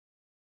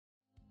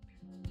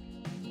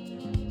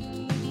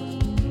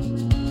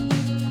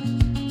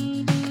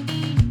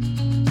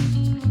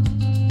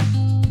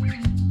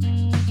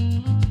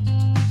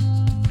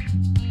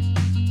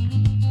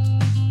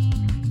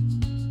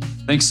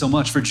Thanks so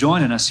much for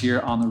joining us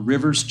here on the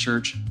Rivers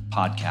Church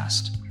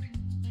podcast.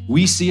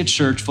 We see a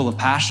church full of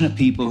passionate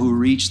people who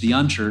reach the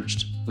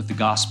unchurched with the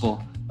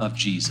gospel of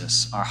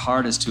Jesus. Our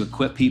heart is to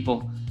equip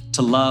people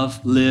to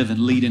love, live, and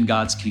lead in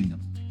God's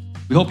kingdom.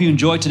 We hope you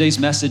enjoyed today's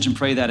message and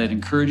pray that it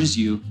encourages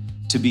you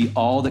to be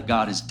all that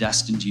God has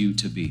destined you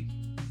to be.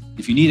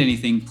 If you need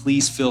anything,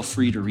 please feel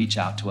free to reach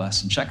out to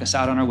us and check us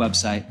out on our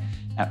website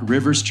at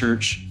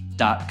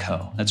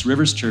riverschurch.co. That's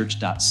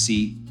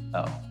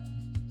riverschurch.co.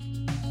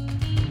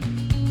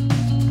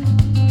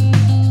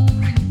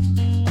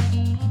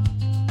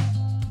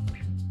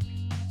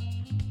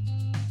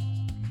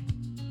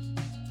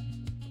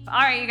 All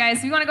right, you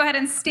guys, we want to go ahead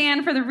and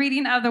stand for the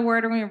reading of the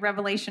word. We're going to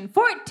Revelation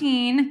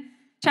 14,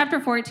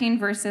 chapter 14,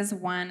 verses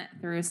 1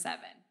 through 7.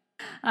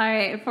 All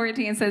right,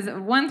 14 says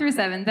 1 through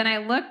 7. Then I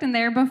looked, and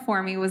there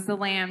before me was the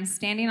Lamb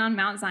standing on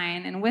Mount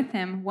Zion, and with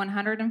him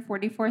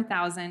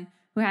 144,000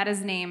 who had his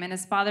name and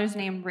his father's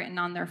name written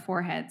on their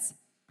foreheads.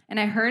 And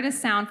I heard a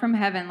sound from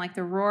heaven like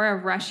the roar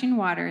of rushing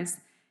waters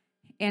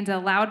and a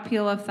loud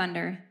peal of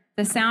thunder.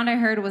 The sound I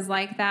heard was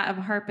like that of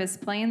harpists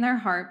playing their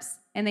harps,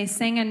 and they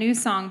sang a new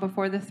song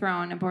before the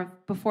throne and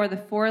before the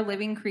four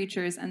living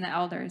creatures and the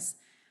elders.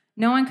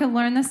 No one could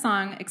learn the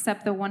song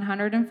except the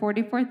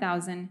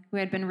 144,000 who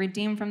had been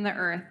redeemed from the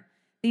earth.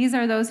 These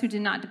are those who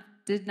did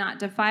not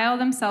defile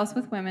themselves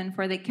with women,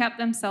 for they kept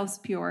themselves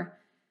pure.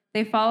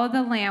 They followed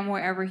the Lamb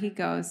wherever he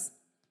goes.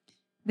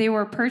 They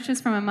were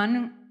purchased from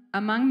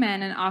among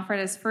men and offered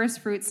as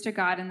first fruits to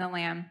God and the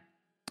Lamb.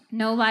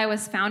 No lie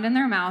was found in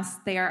their mouths.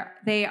 They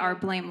are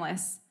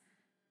blameless.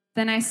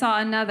 Then I saw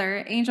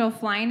another angel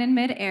flying in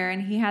midair,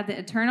 and he had the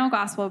eternal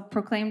gospel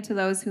proclaimed to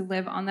those who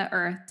live on the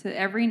earth, to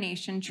every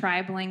nation,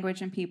 tribe,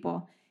 language, and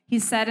people. He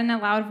said in a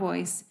loud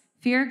voice,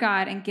 "Fear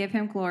God and give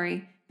him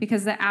glory,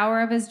 because the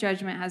hour of his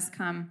judgment has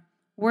come.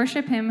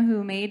 Worship him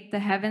who made the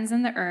heavens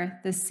and the earth,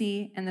 the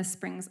sea, and the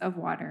springs of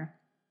water."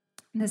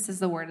 This is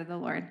the word of the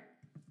Lord.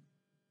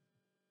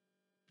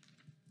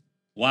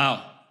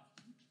 Wow.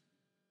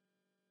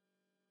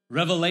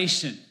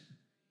 Revelation.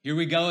 Here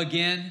we go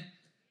again.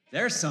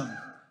 There's some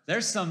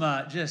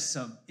just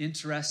some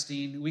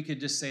interesting, we could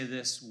just say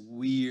this,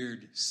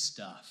 weird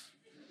stuff.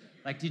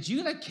 Like, did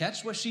you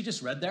catch what she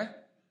just read there?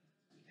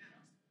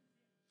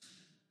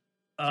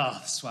 Oh,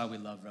 that's why we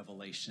love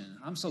Revelation.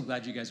 I'm so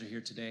glad you guys are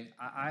here today.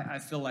 I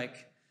feel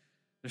like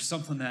there's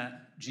something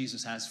that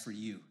Jesus has for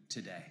you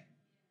today.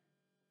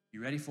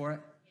 You ready for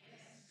it? Yes.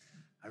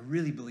 I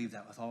really believe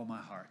that with all my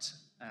heart.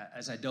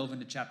 As I dove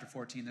into chapter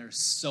 14, there's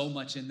so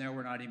much in there,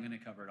 we're not even going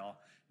to cover it all.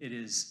 It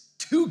is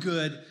too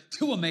good,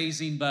 too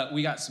amazing, but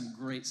we got some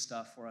great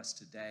stuff for us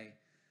today.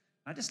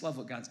 I just love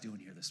what God's doing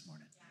here this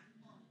morning.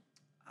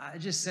 I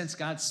just sense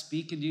God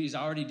speaking to you. He's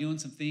already doing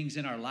some things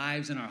in our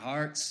lives, in our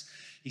hearts.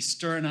 He's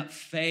stirring up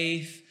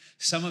faith.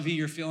 Some of you,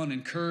 you're feeling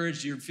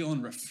encouraged. You're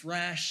feeling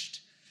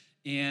refreshed.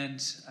 And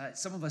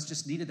some of us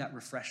just needed that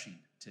refreshing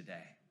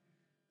today.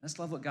 I just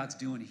love what God's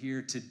doing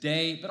here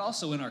today, but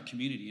also in our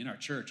community, in our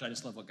church. I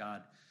just love what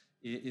God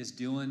is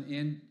doing.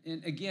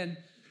 And again,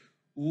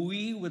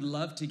 we would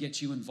love to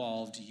get you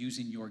involved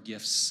using your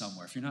gifts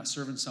somewhere. If you're not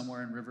serving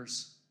somewhere in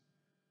Rivers,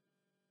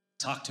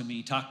 talk to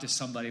me, talk to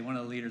somebody, one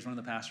of the leaders, one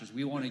of the pastors.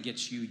 We want to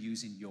get you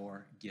using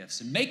your gifts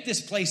and make this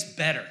place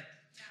better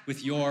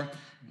with your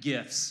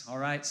gifts, all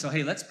right? So,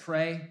 hey, let's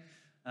pray.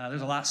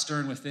 There's a lot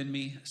stirring within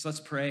me, so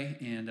let's pray,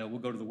 and we'll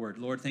go to the Word.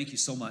 Lord, thank you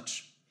so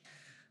much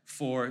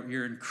for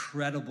your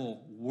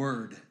incredible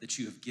Word that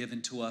you have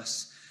given to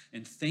us,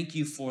 and thank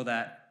you for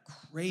that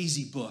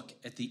crazy book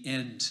at the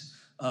end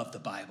of the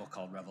Bible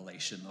called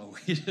Revelation. Lord,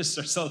 we just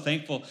are so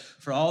thankful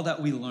for all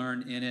that we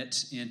learn in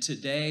it. And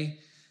today,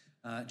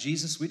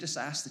 Jesus, we just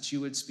ask that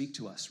you would speak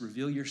to us,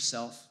 reveal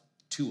yourself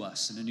to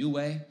us in a new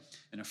way,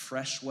 in a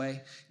fresh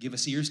way. Give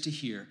us ears to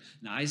hear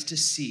and eyes to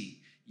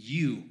see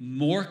you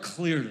more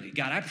clearly.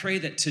 God, I pray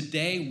that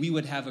today we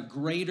would have a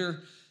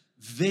greater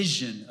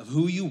vision of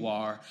who you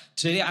are.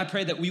 Today, I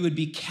pray that we would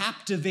be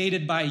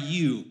captivated by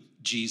you,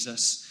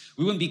 Jesus.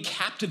 We wouldn't be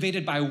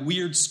captivated by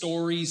weird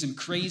stories and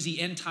crazy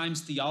end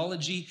times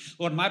theology.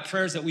 Lord, my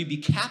prayer is that we be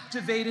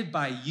captivated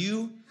by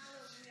you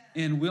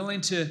and willing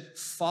to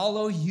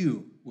follow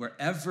you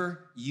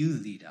wherever you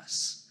lead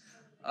us.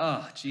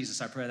 Oh,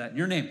 Jesus, I pray that in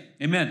your name.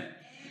 Amen.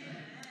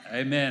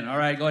 Amen. All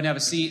right, go ahead and have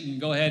a seat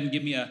and go ahead and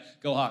give me a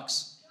Go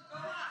Hawks.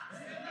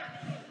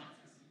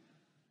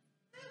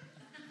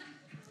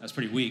 That's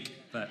pretty weak,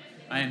 but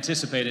I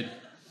anticipated.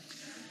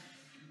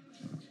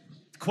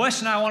 The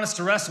question I want us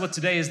to wrestle with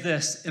today is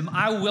this: am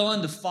I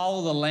willing to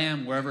follow the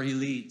Lamb wherever he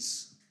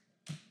leads?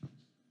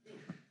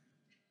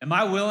 Am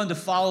I willing to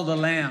follow the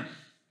Lamb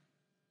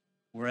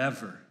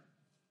wherever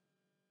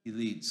he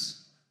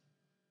leads?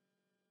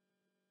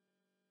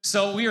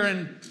 So we are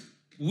in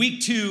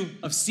week 2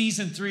 of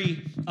season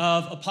 3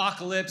 of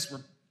Apocalypse. We're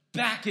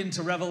back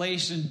into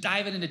Revelation,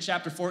 diving into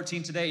chapter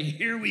 14 today.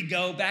 Here we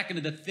go, back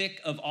into the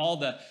thick of all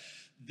the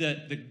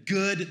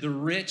good, the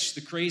rich, the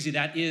crazy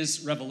that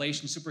is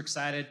Revelation. Super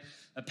excited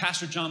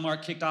Pastor John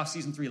Mark kicked off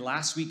season 3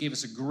 last week, gave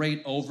us a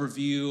great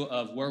overview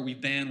of where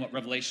we've been, what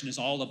Revelation is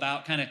all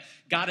about, kind of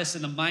got us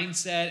in the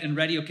mindset and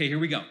ready. Okay, here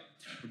we go.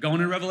 We're going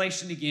to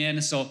Revelation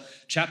again. So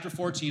chapter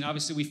 14,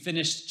 obviously we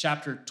finished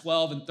chapter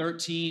 12 and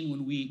 13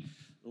 when we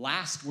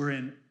last were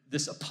in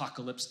this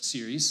apocalypse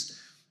series.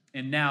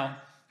 And now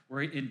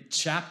we're in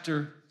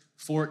chapter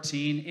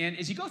 14. And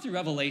as you go through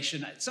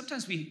Revelation,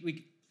 sometimes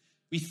we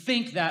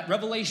think that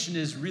Revelation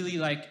is really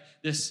like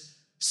this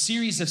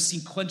series of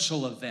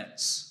sequential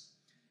events.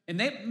 And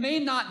they may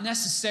not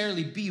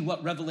necessarily be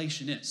what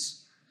Revelation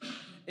is.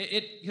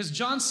 Because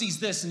John sees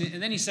this,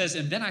 and then he says,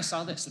 and then I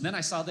saw this, and then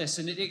I saw this.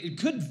 And it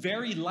could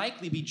very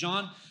likely be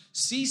John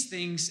sees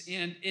things,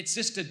 and it's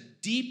just a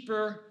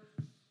deeper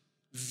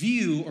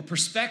view or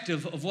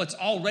perspective of what's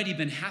already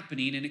been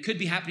happening. And it could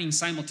be happening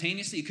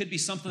simultaneously. It could be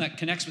something that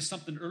connects with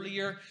something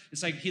earlier.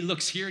 It's like he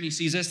looks here and he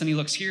sees this, and he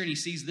looks here and he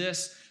sees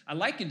this. I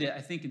likened it,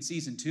 I think, in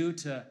season 2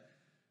 to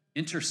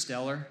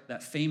Interstellar,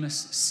 that famous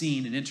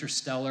scene in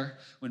Interstellar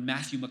when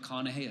Matthew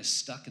McConaughey is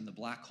stuck in the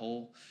black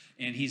hole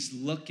and he's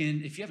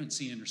looking. If you haven't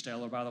seen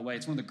Interstellar, by the way,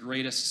 it's one of the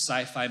greatest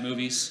sci-fi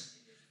movies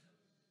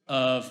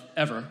of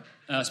ever,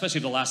 especially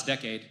of the last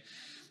decade.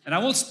 And I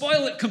won't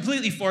spoil it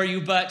completely for you,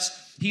 but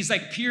he's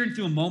like peering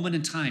through a moment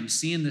in time,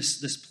 seeing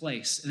this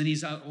place. And then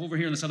he's over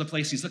here in this other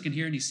place. He's looking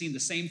here and he's seeing the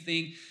same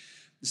thing,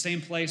 the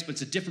same place, but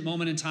it's a different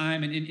moment in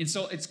time. And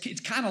so it's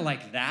kind of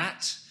like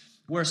that,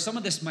 where some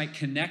of this might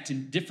connect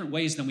in different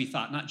ways than we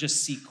thought, not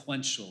just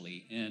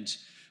sequentially. And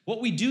what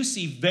we do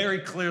see very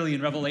clearly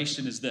in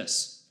Revelation is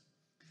this.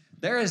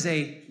 There is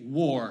a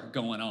war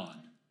going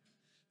on.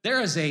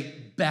 There is a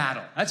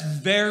battle. That's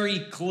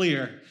very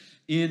clear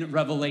in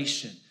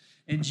Revelation.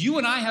 And you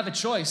and I have a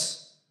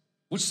choice.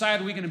 Which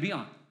side are we going to be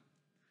on? Are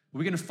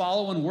we going to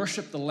follow and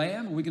worship the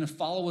Lamb? Or are we going to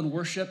follow and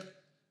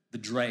worship the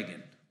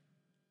dragon?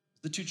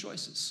 The two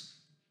choices.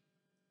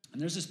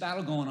 And there's this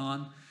battle going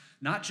on,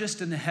 not just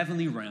in the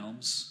heavenly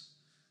realms,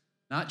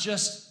 not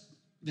just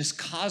this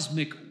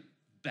cosmic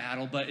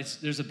battle, but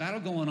there's a battle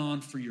going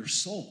on for your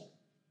soul,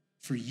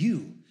 for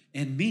you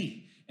and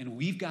me. And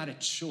we've got a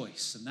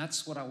choice. And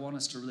that's what I want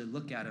us to really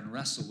look at and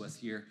wrestle with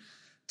here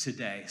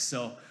today.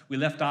 So we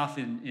left off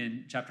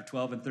in chapter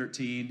 12 and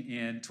 13.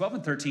 And 12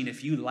 and 13,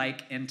 if you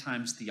like end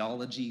times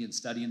theology and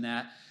studying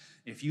that,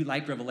 if you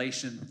like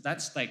Revelation,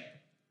 that's like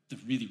the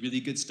really,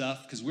 really good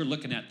stuff, because we're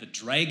looking at the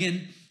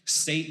dragon,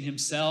 Satan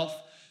himself,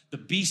 the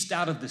beast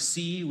out of the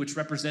sea, which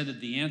represented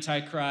the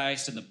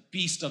Antichrist, and the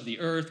beast of the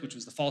earth, which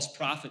was the false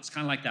prophet. It's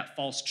kind of like that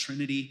false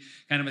trinity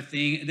kind of a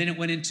thing. And then it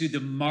went into the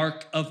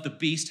mark of the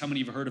beast. How many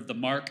of you have heard of the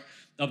mark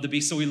of the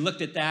beast? So we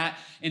looked at that.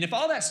 And if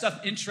all that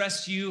stuff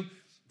interests you,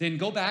 then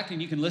go back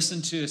and you can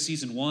listen to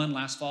season 1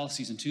 last fall,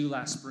 season 2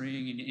 last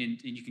spring, and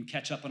you can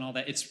catch up on all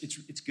that.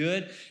 It's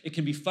good. It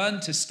can be fun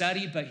to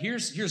study, but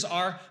here's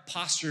our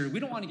posture. We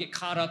don't want to get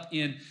caught up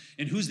in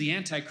who's the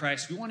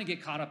Antichrist. We want to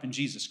get caught up in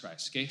Jesus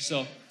Christ, okay?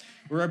 So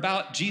we're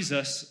about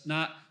Jesus,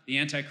 not the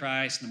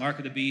Antichrist and the mark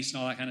of the beast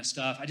and all that kind of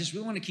stuff. I just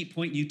really want to keep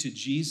pointing you to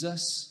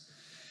Jesus,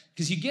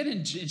 because you get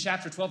in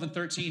chapter 12 and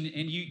 13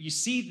 and you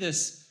see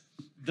this,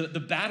 the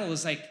battle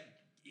is like,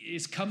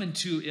 is coming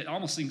to, it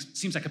almost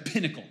seems like a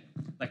pinnacle.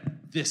 Like,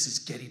 this is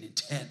getting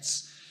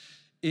intense.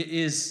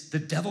 Is the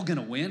devil going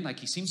to win? Like,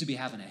 he seems to be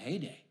having a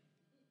heyday.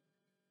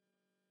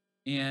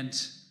 And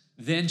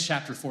then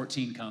chapter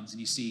 14 comes and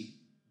you see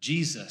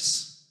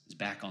Jesus is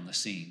back on the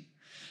scene.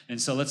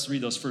 And so let's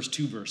read those first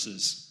 2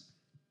 verses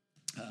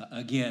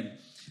again.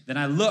 Then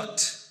I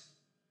looked,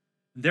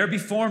 there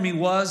before me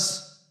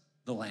was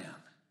the Lamb,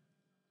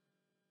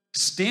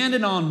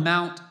 standing on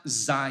Mount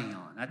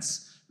Zion.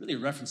 That's really a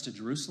reference to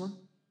Jerusalem.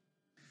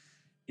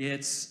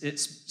 It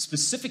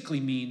specifically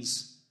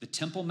means the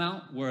Temple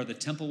Mount, where the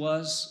temple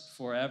was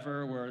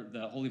forever, where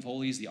the Holy of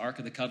Holies, the Ark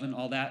of the Covenant,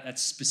 all that. That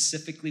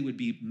specifically would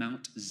be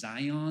Mount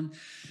Zion.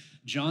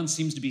 John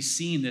seems to be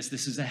seeing this.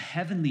 This is a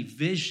heavenly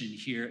vision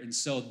here. And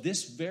so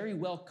this very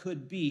well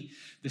could be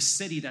the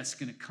city that's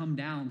going to come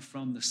down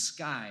from the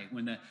sky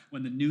when the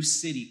new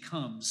city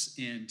comes.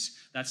 And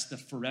that's the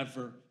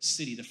forever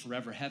city, the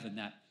forever heaven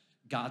that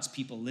God's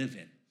people live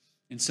in.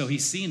 And so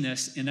he's seeing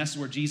this, and that's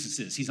where Jesus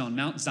is. He's on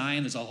Mount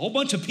Zion. There's a whole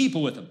bunch of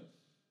people with him,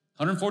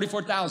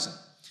 144,000,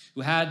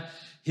 who had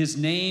his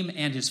name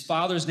and his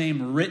Father's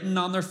name written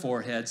on their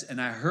foreheads.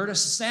 And I heard a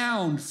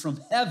sound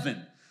from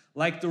heaven,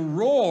 like the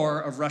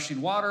roar of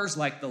rushing waters,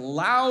 like the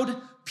loud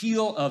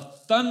peal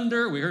of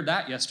thunder. We heard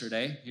that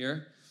yesterday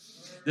here.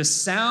 The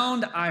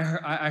sound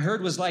I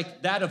heard was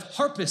like that of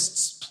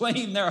harpists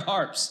playing their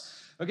harps.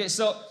 Okay,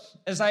 so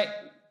as I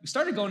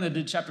started going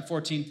into chapter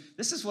 14,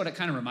 this is what it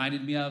kind of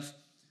reminded me of.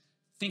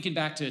 Thinking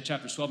back to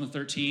chapters 12 and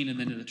 13 and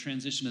then to the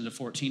transition into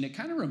 14, it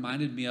kind of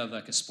reminded me of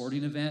like a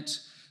sporting event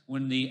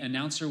when the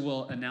announcer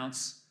will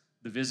announce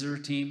the visitor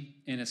team,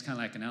 and it's kind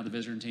of like, now the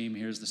visitor team,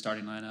 here's the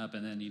starting lineup,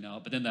 and then,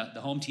 but then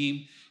the home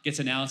team gets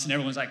announced, and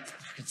everyone's like,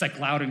 it's like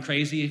loud and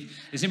crazy.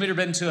 Has anybody ever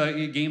been to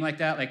a game like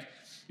that? Like,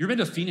 you ever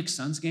been to a Phoenix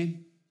Suns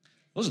game?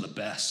 Those are the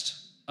best.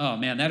 Oh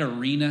man, that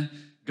arena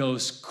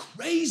goes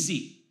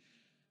crazy.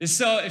 And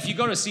so if you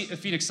go to a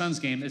Phoenix Suns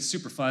game, it's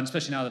super fun,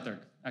 especially now that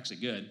they're actually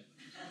good.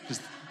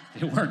 because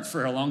they weren't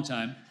for a long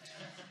time.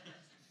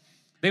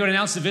 They would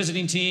announce the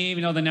visiting team.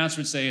 The announcer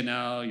would say,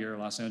 now you're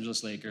Los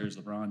Angeles Lakers,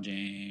 LeBron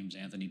James,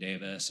 Anthony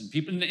Davis.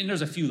 And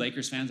there's a few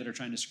Lakers fans that are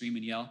trying to scream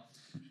and yell.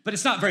 But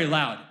it's not very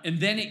loud. And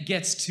then it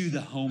gets to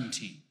the home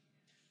team.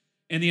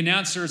 And the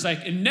announcer is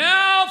like, and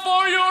now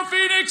for your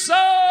Phoenix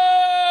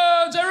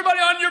Suns, everybody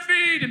on your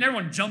feet. And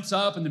everyone jumps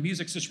up and the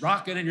music's just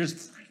rocking and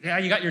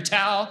you got your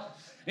towel.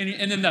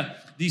 And then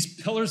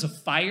these pillars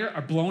of fire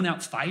are blowing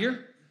out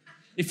fire.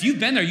 If you've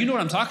been there, you know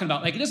what I'm talking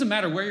about. Like, it doesn't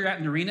matter where you're at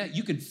in the arena,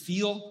 you can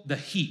feel the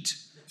heat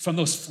from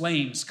those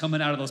flames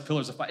coming out of those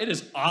pillars of fire. It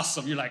is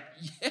awesome. You're like,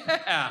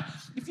 yeah.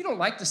 If you don't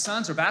like the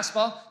Suns or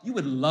basketball, you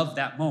would love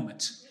that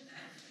moment.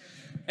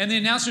 And the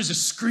announcer's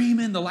just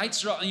screaming. The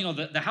lights are,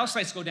 the house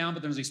lights go down,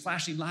 but there's these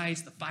flashing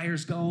lights. The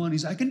fire's going.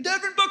 He's like, and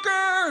Devin Booker.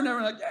 And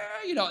everyone's like,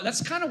 yeah,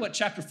 that's kind of what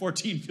chapter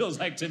 14 feels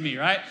like to me,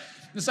 right?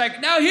 It's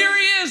like, now here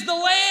he is, the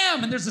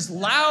Lamb. And there's this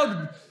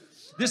loud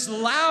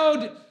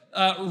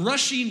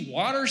rushing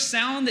water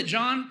sound that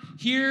John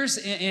hears,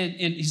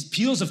 and his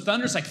peals of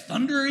thunder. It's like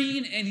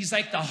thundering, and he's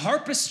like, the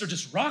harpists are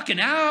just rocking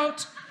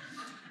out.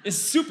 It's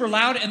super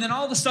loud, and then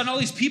all of a sudden, all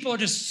these people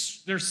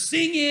they're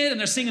singing, and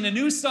they're singing a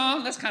new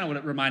song. That's kind of what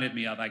it reminded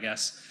me of, I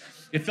guess.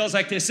 It feels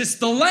like this. It's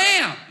the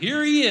Lamb.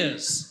 Here he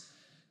is.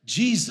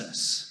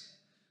 Jesus,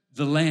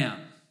 the Lamb.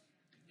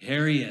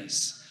 Here he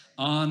is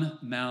on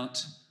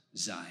Mount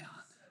Zion.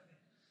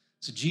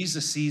 So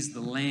Jesus sees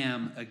the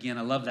Lamb again.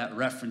 I love that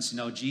reference.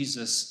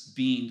 Jesus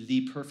being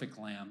the perfect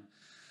Lamb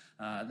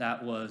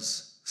that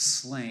was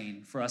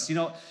slain for us.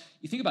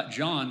 You think about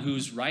John,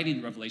 who's writing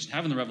the Revelation,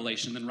 having the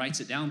revelation, then writes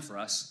it down for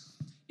us.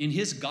 In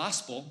his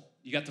gospel,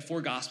 you got the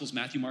four gospels,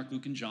 Matthew, Mark,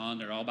 Luke, and John.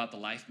 They're all about the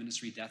life,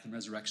 ministry, death, and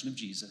resurrection of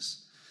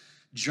Jesus.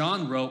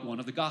 John wrote one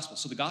of the gospels.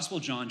 So the Gospel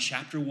of John,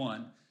 chapter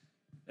 1,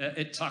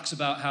 it talks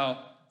about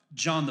how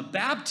John the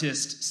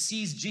Baptist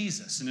sees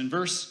Jesus. And in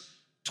verse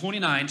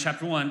 29,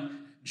 chapter 1,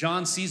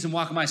 John sees him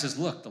walking by and says,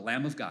 look, the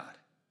Lamb of God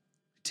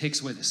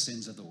takes away the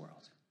sins of the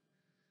world.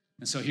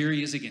 And so here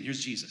he is again.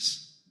 Here's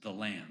Jesus, the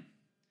Lamb.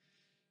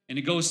 And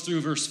it goes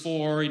through verse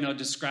 4,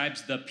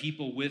 describes the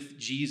people with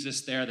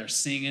Jesus there. They're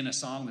singing a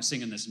song. They're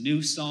singing this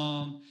new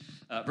song.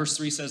 Verse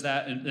 3 says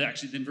that. And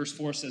actually, then verse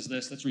 4 says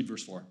this. Let's read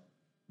verse 4.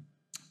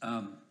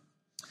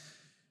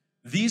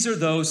 These are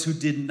those who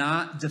did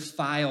not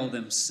defile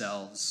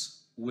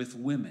themselves with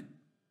women,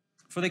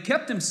 for they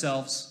kept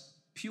themselves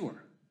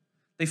pure.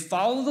 They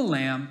follow the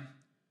Lamb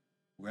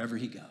wherever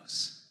he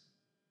goes.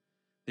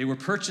 They were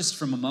purchased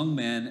from among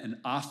men and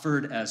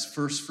offered as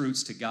first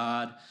fruits to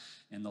God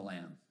and the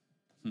Lamb.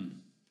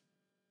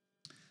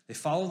 They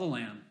follow the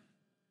Lamb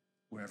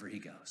wherever he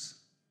goes.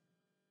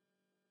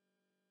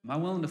 Am I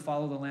willing to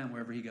follow the Lamb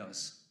wherever he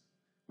goes?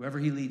 Wherever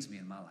he leads me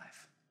in my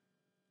life?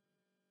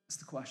 That's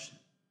the question.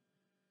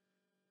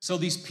 So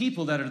these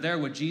people that are there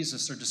with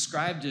Jesus are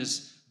described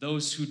as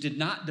those who did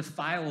not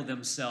defile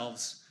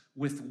themselves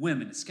with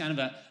women. It's kind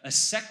of a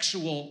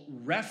sexual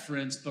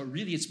reference, but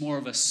really it's more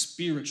of a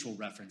spiritual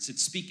reference.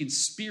 It's speaking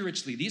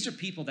spiritually. These are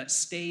people that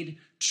stayed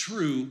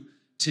true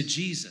to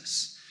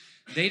Jesus.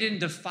 They didn't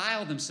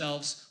defile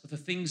themselves with the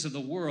things of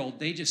the world.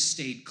 They just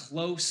stayed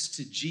close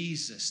to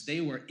Jesus.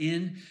 They were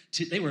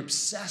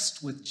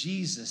obsessed with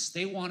Jesus.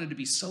 They wanted to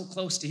be so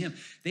close to him.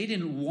 They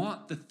didn't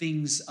want the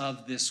things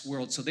of this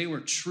world. So they were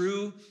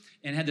true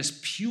and had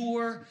this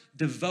pure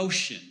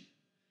devotion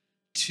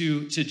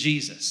to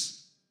Jesus.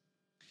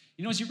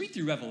 As you read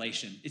through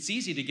Revelation, it's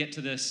easy to get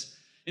to this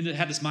and to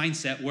have this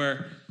mindset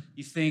where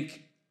you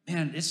think,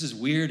 man, this is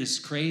weird, it's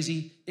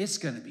crazy. It's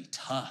going to be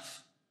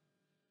tough.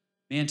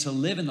 Man, to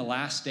live in the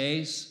last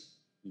days,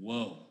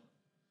 whoa.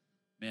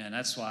 Man,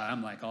 that's why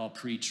I'm like all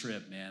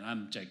pre-trib, man.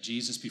 I'm like,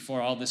 Jesus, before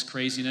all this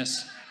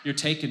craziness, you're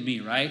taking me,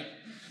 right?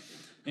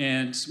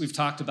 And we've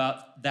talked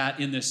about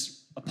that in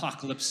this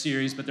apocalypse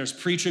series, but there's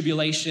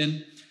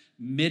pre-tribulation,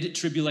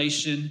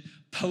 mid-tribulation,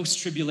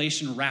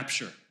 post-tribulation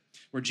rapture,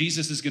 where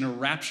Jesus is going to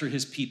rapture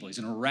his people. He's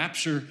going to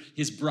rapture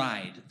his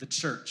bride, the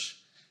church.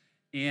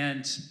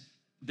 And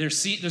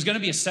there's going to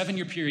be a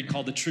 7-year period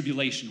called the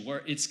tribulation,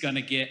 where it's going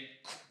to get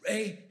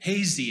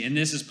hazy. And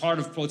this is part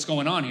of what's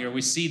going on here.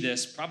 We see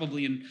this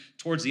probably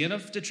towards the end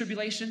of the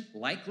tribulation,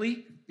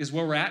 likely, is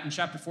where we're at in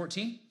chapter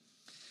 14.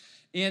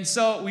 And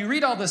so we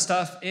read all this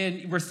stuff,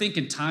 and we're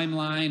thinking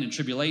timeline and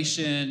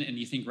tribulation, and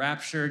you think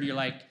rapture, and you're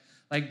like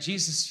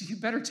Jesus, you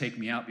better take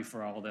me out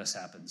before all this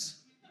happens.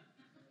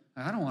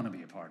 I don't want to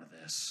be a part of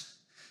this.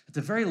 At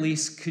the very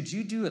least, could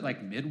you do it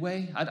like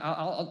midway?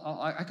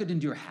 I could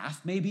endure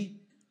half maybe,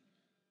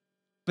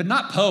 but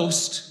not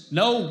post.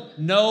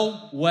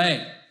 No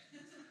way.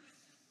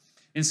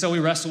 And so we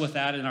wrestle with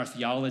that in our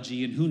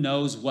theology, and who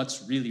knows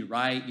what's really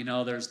right.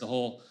 There's the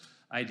whole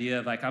idea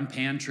of like, I'm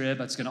pan-trib,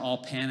 it's going to all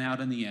pan out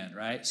in the end,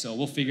 right? So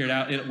we'll figure it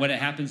out. When it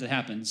happens, it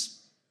happens.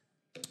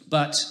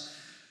 But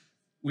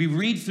we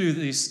read through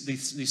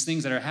these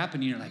things that are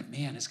happening, and you're like,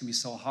 man, it's going to be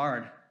so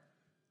hard.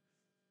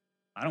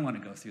 I don't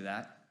want to go through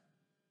that.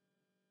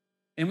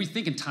 And we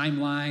think in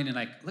timeline, and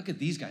like, look at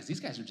these guys. These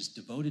guys are just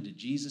devoted to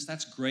Jesus.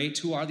 That's great.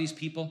 Who are these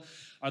people?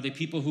 Are they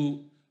people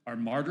who are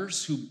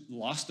martyrs who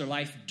lost their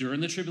life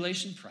during the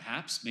tribulation,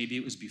 perhaps. Maybe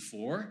it was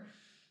before.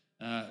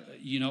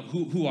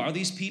 Who are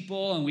these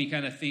people? And we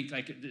kind of think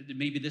like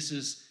maybe this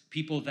is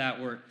people that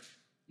were,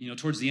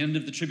 towards the end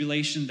of the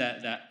tribulation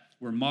that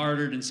were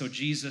martyred. And so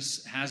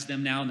Jesus has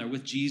them now and they're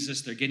with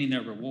Jesus. They're getting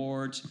their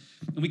rewards.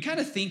 And we kind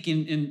of think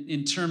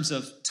in terms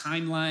of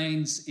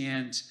timelines,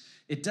 and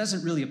it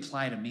doesn't really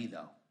apply to me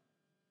though.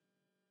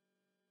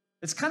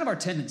 It's kind of our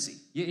tendency.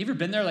 You ever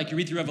been there? Like you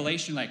read through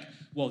Revelation, like,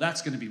 well,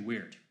 that's going to be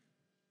weird.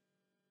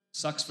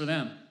 Sucks for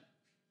them.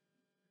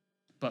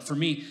 But for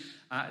me,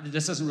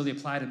 this doesn't really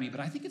apply to me. But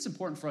I think it's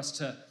important for us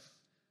to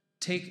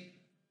take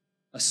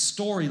a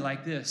story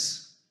like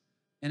this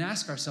and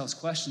ask ourselves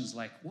questions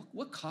like,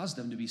 what caused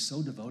them to be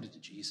so devoted to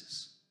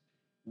Jesus?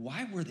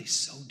 Why were they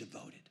so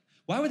devoted?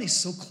 Why were they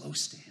so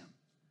close to him?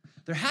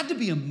 There had to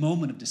be a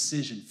moment of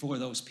decision for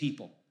those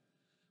people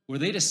where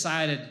they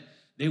decided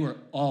they were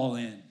all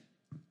in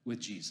with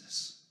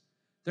Jesus.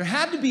 There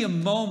had to be a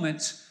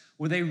moment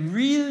where they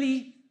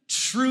really,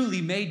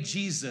 truly made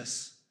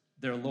Jesus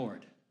their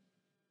Lord.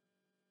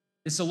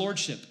 It's a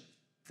lordship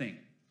thing.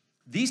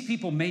 These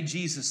people made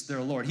Jesus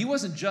their Lord. He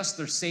wasn't just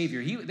their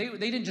Savior. They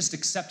didn't just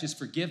accept his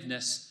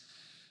forgiveness,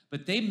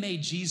 but they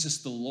made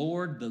Jesus the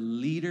Lord, the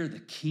leader, the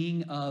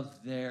king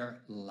of their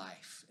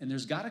life. And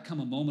there's got to come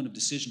a moment of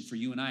decision for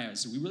you and I. Are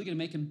we really going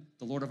to make him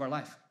the Lord of our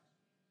life?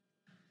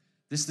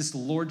 This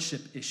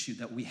lordship issue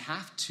that we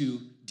have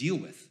to deal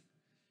with.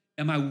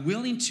 Am I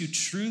willing to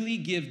truly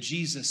give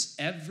Jesus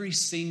every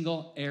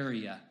single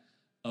area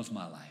of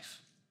my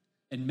life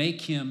and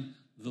make him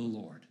the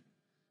Lord?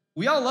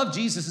 We all love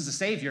Jesus as a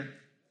Savior.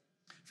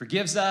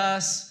 Forgives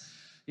us.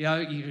 You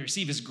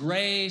receive his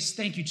grace.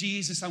 Thank you,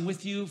 Jesus. I'm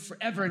with you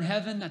forever in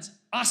heaven. That's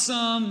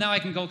awesome. Now I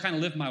can go kind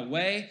of live my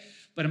way.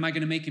 But am I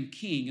going to make him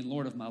king and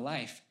Lord of my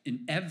life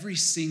in every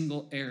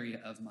single area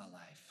of my life?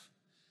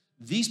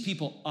 These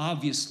people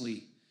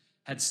obviously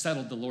had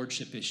settled the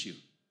lordship issue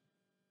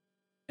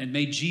and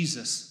made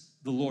Jesus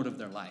the Lord of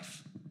their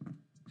life.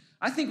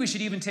 I think we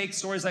should even take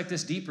stories like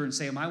this deeper and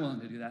say, am I willing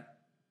to do that?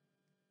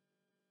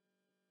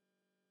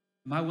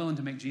 Am I willing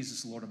to make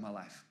Jesus the Lord of my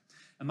life?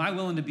 Am I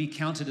willing to be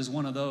counted as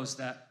one of those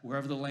that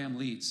wherever the Lamb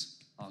leads,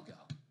 I'll go?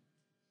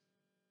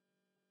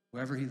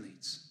 Wherever he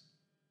leads.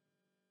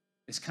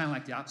 It's kind of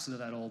like the opposite of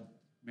that old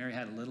Mary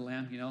had a little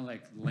lamb,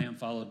 like the lamb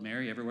followed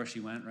Mary everywhere she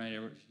went, right?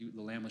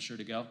 The lamb was sure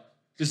to go.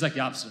 Just like the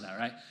opposite of that,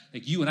 right?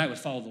 Like you and I would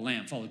follow the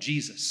lamb, follow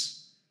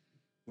Jesus,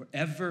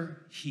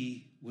 wherever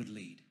he would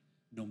lead,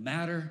 no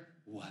matter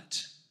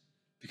what.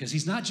 Because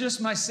he's not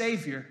just my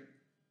Savior,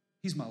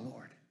 he's my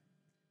Lord.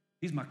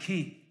 He's my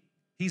King.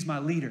 He's my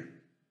leader.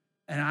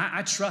 And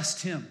I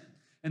trust him.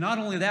 And not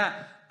only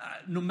that,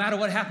 no matter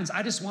what happens,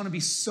 I just want to be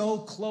so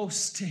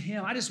close to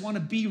him. I just want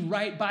to be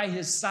right by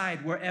his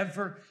side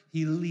wherever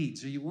he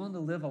leads. Are you willing to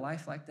live a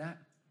life like that?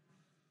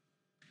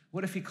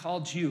 What if he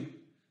called you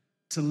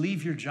to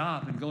leave your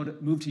job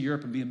and move to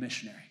Europe and be a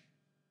missionary?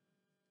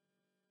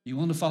 You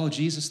willing to follow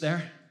Jesus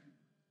there?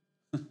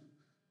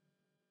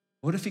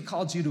 What if he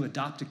called you to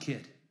adopt a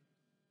kid?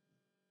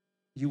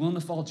 You willing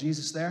to follow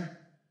Jesus there?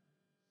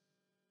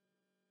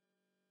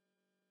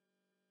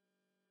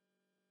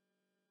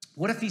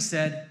 What if he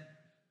said,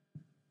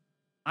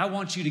 I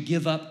want you to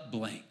give up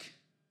blank?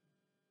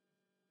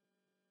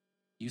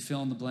 You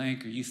fill in the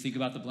blank, or you think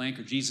about the blank,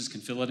 or Jesus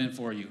can fill it in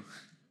for you.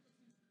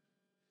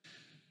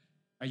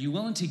 Are you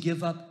willing to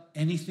give up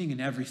anything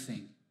and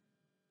everything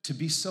to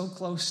be so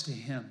close to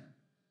him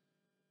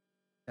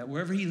that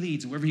wherever he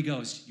leads, wherever he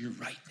goes, you're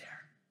right there?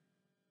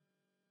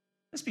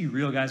 Let's be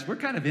real, guys. We're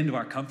kind of into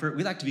our comfort.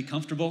 We like to be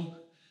comfortable.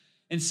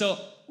 And so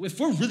if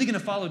we're really going to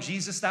follow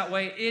Jesus that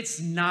way, it's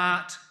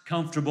not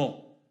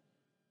comfortable.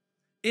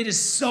 It is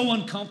so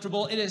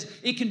uncomfortable.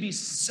 It can be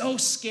so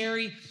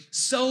scary,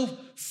 so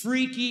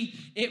freaky.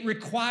 It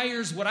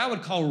requires what I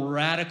would call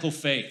radical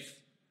faith.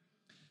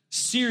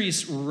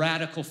 Serious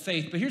radical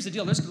faith. But here's the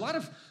deal. There's a lot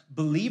of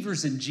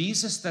believers in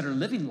Jesus that are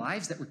living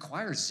lives that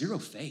require zero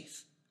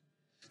faith.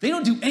 They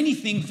don't do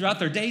anything throughout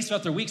their days,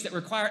 throughout their weeks that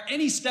require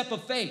any step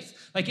of faith.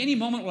 Like any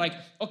moment, we're like,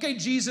 okay,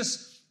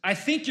 Jesus, I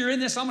think you're in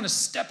this. I'm going to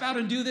step out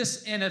and do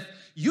this. And if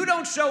you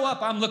don't show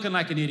up, I'm looking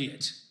like an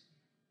idiot.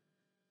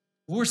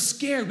 We're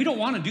scared. We don't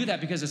want to do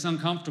that because it's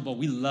uncomfortable.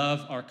 We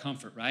love our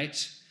comfort,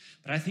 right?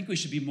 But I think we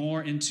should be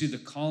more into the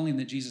calling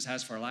that Jesus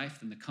has for our life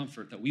than the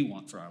comfort that we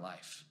want for our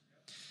life.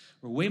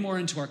 We're way more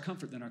into our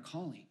comfort than our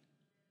calling.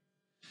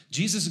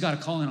 Jesus has got a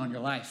calling on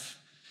your life,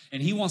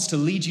 and he wants to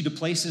lead you to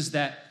places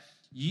that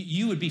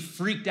you would be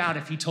freaked out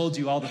if he told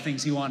you all the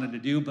things he wanted to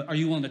do, but are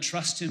you willing to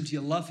trust him? Do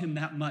you love him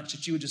that much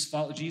that you would just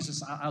follow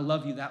Jesus? I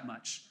love you that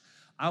much.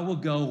 I will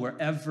go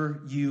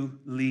wherever you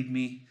lead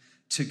me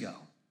to go.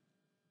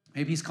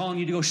 Maybe he's calling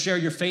you to go share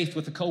your faith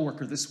with a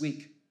coworker this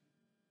week.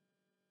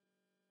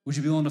 Would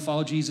you be willing to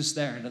follow Jesus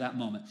there into that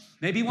moment?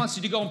 Maybe he wants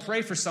you to go and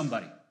pray for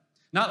somebody.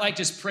 Not like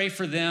just pray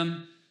for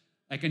them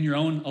like in your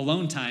own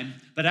alone time,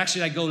 but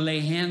actually like go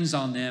lay hands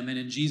on them and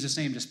in Jesus'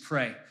 name just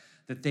pray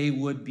that they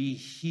would be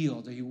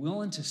healed. Are you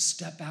willing to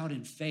step out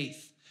in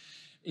faith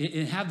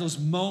and have those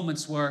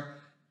moments where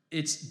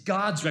it's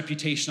God's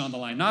reputation on the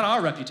line, not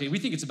our reputation. We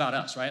think it's about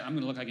us, right? I'm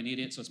going to look like an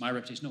idiot, so it's my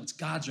reputation. No, it's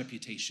God's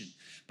reputation.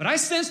 But I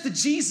sense that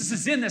Jesus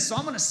is in this, so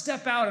I'm going to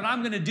step out and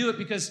I'm going to do it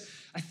because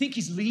I think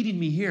he's leading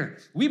me here.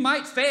 We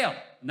might fail,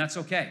 and that's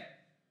okay.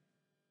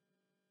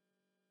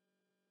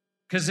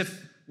 Because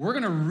if we're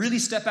going to really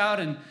step out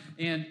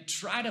and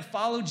try to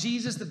follow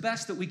Jesus the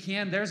best that we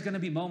can, there's going to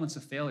be moments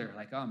of failure,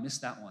 like, oh, I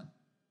missed that one.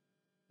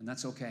 And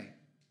that's okay.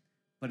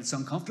 But it's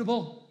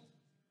uncomfortable.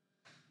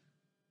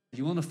 Are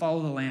you willing to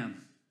follow the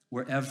Lamb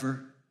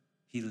wherever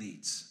he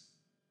leads?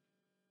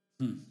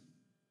 Man,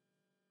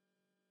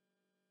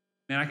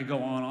 I could go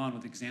on and on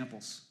with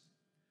examples.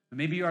 But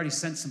maybe you already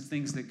sensed some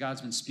things that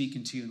God's been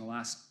speaking to you in the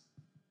last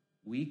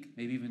week,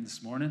 maybe even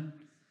this morning.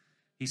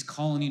 He's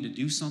calling you to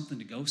do something,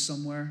 to go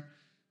somewhere,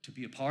 to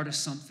be a part of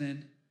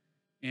something.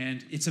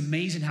 And it's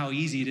amazing how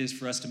easy it is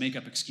for us to make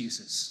up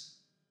excuses,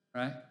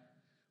 right?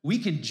 We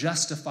can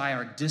justify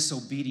our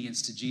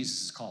disobedience to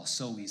Jesus' call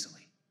so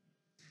easily.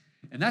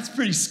 And that's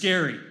pretty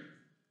scary.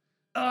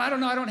 Oh, I don't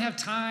know, I don't have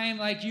time.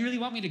 Like, you really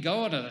want me to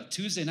go to a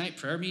Tuesday night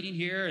prayer meeting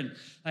here? And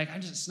like,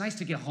 it's nice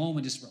to get home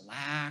and just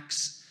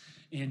relax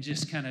and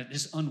just kind of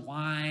just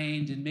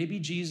unwind. And maybe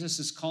Jesus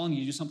is calling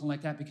you to do something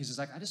like that because he's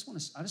like, I just want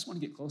to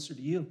get closer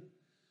to you.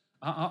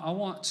 I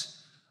want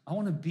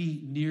to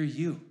be near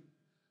you.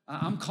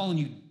 I'm calling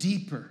you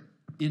deeper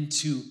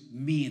into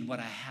me and what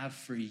I have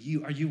for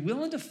you. Are you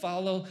willing to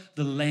follow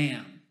the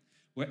Lamb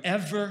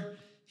wherever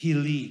he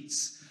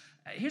leads?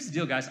 Here's the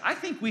deal, guys. I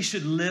think we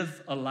should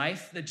live a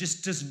life that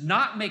just does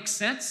not make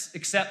sense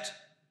except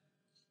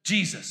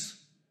Jesus.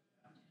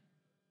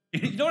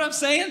 You know what I'm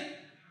saying?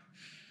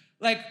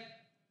 Like,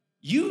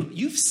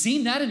 you've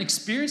seen that and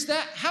experienced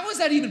that? How is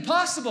that even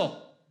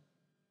possible?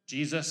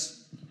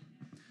 Jesus.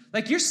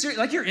 Like,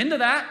 you're into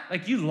that?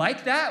 Like, you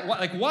like that?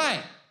 Like,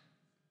 why?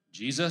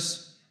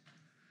 Jesus.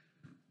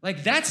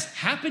 Like, that's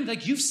happened?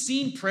 Like, you've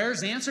seen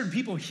prayers answered and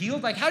people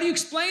healed? Like, how do you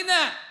explain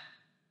that?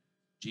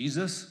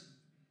 Jesus.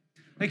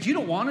 Like, you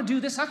don't want to do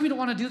this? How come you don't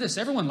want to do this?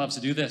 Everyone loves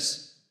to do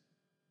this.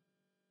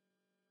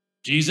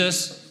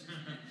 Jesus.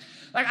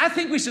 Like, I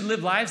think we should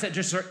live lives that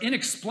just are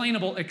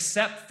inexplainable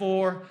except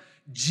for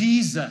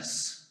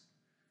Jesus.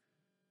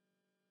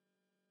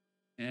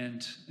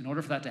 And in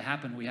order for that to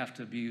happen, we have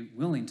to be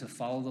willing to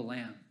follow the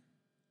Lamb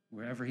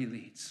wherever he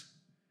leads,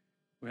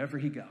 wherever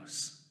he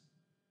goes.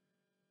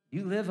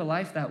 You live a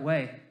life that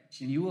way,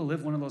 and you will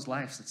live one of those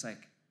lives that's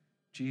like,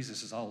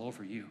 Jesus is all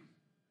over you.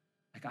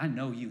 Like, I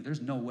know you. There's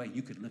no way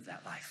you could live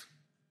that life.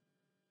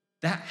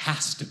 That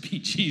has to be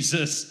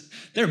Jesus.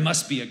 There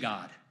must be a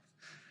God.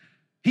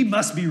 He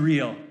must be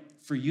real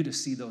for you to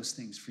see those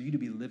things, for you to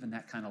be living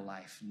that kind of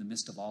life in the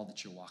midst of all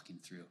that you're walking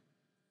through.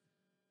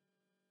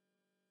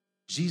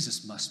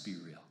 Jesus must be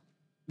real.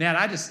 Man,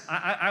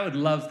 I would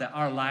love that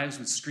our lives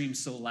would scream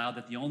so loud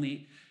that the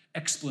only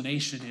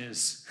explanation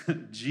is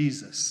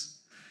Jesus.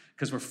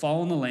 Because we're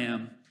following the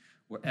Lamb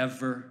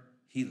wherever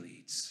he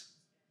leads.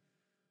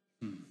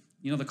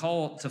 You know, the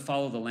call to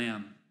follow the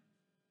Lamb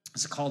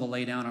is a call to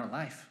lay down our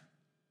life.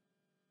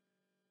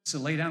 So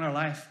lay down our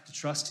life, to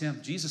trust him.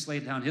 Jesus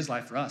laid down his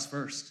life for us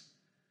first.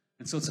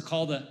 And so it's a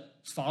call to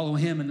follow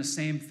him in the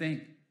same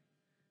thing.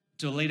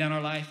 To lay down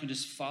our life and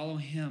just follow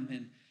him.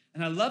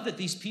 And I love that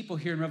these people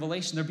here in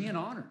Revelation, they're being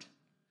honored.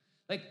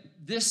 Like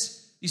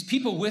these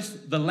people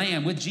with the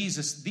Lamb, with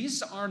Jesus,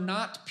 these are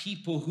not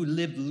people who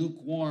live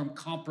lukewarm,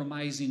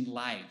 compromising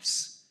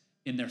lives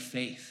in their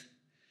faith.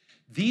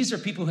 These are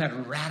people who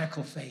had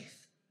radical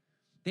faith.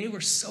 They were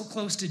so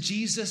close to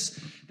Jesus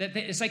that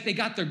it's like they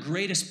got their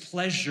greatest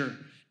pleasure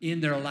in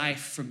their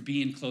life from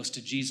being close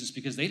to Jesus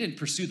because they didn't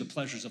pursue the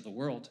pleasures of the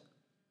world.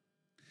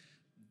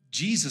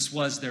 Jesus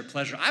was their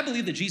pleasure. I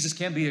believe that Jesus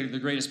can be the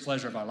greatest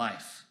pleasure of our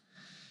life.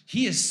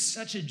 He is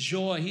such a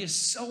joy. He is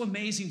so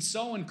amazing,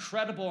 so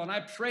incredible. And I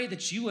pray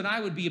that you and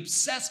I would be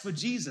obsessed with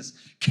Jesus,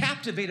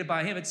 captivated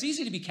by him. It's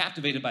easy to be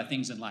captivated by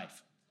things in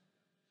life.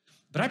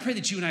 But I pray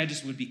that you and I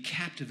just would be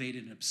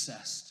captivated and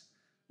obsessed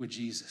with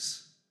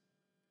Jesus.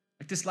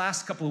 Like this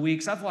last couple of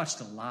weeks, I've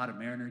watched a lot of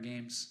Mariner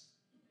games,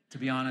 to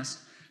be honest.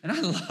 And I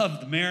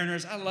love the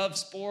Mariners. I love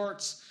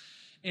sports.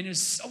 And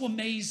it's so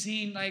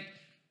amazing. Like,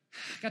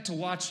 I got to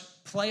watch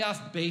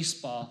playoff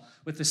baseball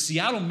with the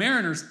Seattle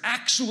Mariners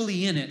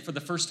actually in it for the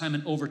first time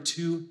in over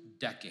 2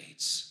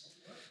 decades.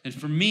 And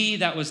for me,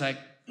 that was like,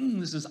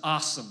 this is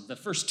awesome. The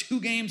first 2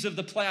 games of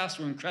the playoffs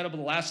were incredible.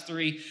 The last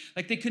 3,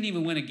 like they couldn't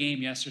even win a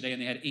game yesterday,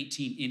 and they had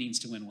 18 innings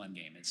to win 1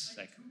 game. It's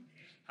like,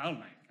 oh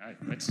my God.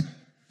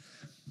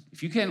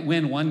 If you can't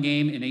win 1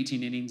 game in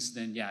 18 innings,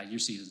 then yeah, your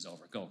season's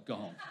over. Go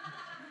home.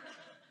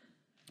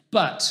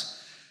 But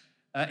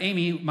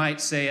Amy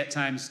might say at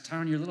times,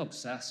 Tyron, you're a little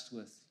obsessed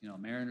with,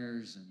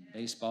 Mariners and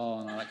baseball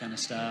and all that kind of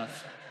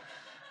stuff.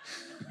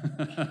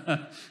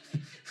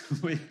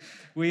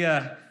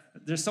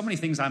 There's so many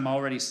things I'm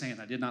already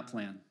saying I did not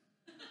plan.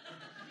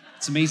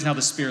 It's amazing how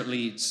the Spirit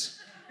leads.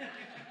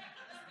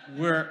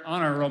 We're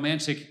on our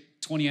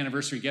romantic 20th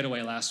anniversary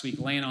getaway last week,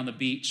 laying on the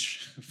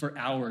beach for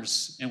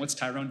hours. And what's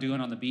Tyrone doing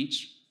on the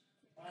beach?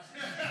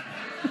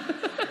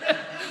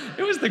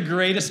 It was the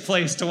greatest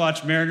place to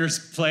watch Mariners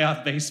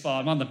playoff baseball.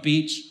 I'm on the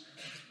beach.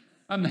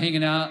 I'm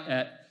hanging out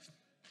at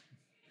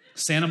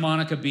Santa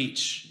Monica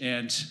Beach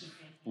and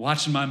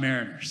watching my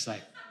Mariners.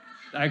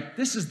 Like,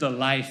 this is the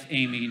life,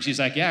 Amy. And she's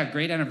like, yeah,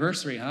 great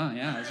anniversary, huh?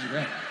 Yeah, this is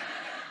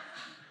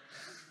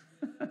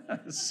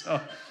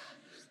great.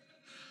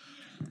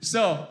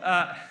 So,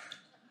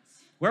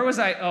 where was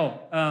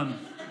I?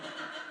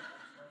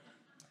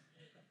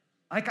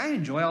 Like, I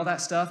enjoy all that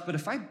stuff, but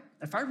if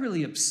I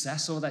really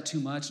obsess over that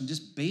too much and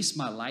just base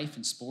my life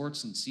in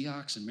sports and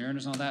Seahawks and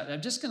Mariners and all that,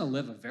 I'm just going to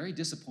live a very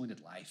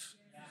disappointed life.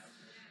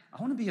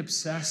 I want to be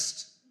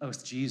obsessed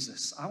with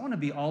Jesus. I want to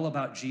be all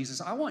about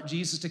Jesus. I want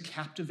Jesus to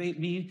captivate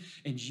me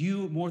and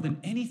you more than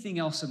anything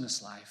else in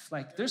this life.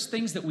 Like, there's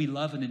things that we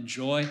love and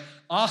enjoy.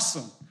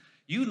 Awesome.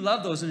 You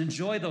love those and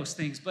enjoy those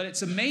things, but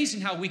it's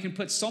amazing how we can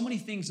put so many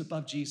things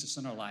above Jesus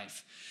in our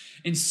life.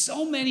 And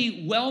so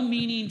many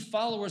well-meaning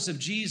followers of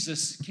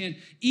Jesus can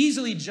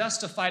easily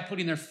justify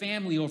putting their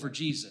family over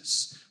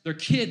Jesus, their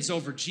kids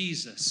over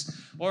Jesus,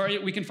 or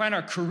we can find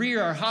our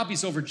career, our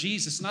hobbies over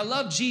Jesus. And I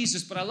love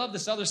Jesus, but I love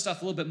this other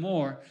stuff a little bit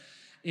more.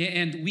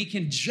 And we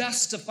can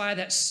justify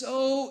that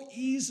so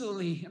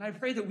easily. And I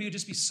pray that we would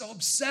just be so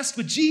obsessed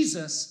with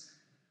Jesus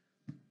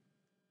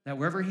that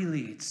wherever he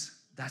leads,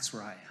 that's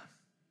where I am.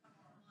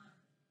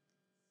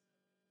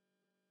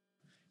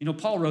 You know,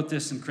 Paul wrote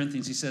this in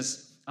Corinthians. He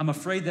says, I'm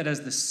afraid that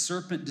as the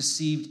serpent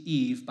deceived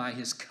Eve by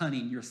his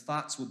cunning, your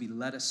thoughts will be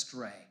led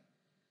astray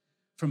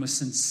from a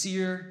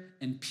sincere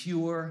and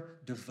pure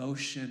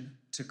devotion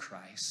to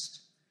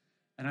Christ.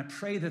 And I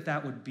pray that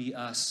that would be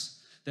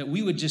us, that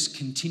we would just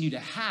continue to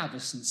have a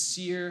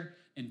sincere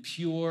and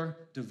pure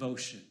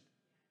devotion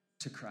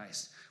to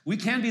Christ. We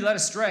can be led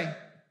astray.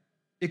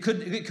 It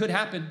could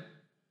happen.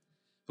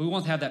 But we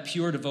want to have that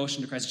pure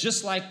devotion to Christ.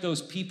 Just like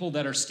those people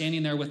that are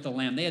standing there with the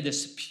Lamb. They had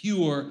this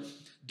pure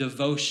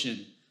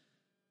devotion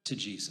to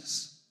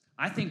Jesus.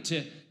 I think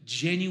to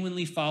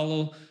genuinely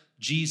follow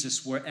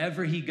Jesus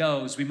wherever he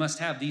goes, we must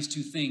have these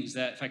two things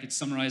that, if I could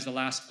summarize the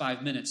last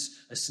 5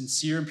 minutes, a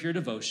sincere and pure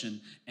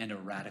devotion and a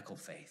radical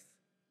faith.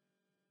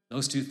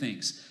 Those two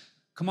things.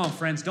 Come on,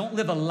 friends, don't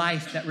live a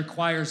life that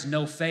requires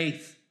no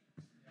faith.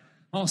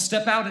 Oh,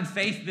 step out in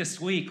faith this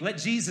week. Let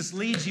Jesus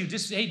lead you.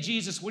 Just say, hey,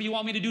 Jesus, what do you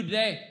want me to do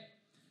today?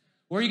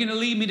 Where are you going to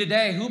lead me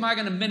today? Who am I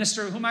going to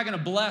minister? Who am I going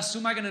to bless? Who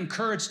am I going to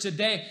encourage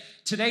today?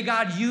 Today,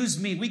 God, use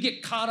me. We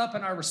get caught up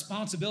in our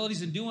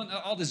responsibilities and doing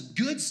all this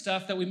good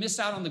stuff that we miss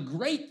out on the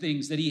great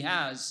things that he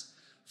has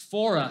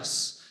for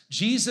us.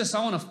 Jesus,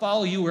 I want to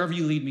follow you wherever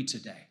you lead me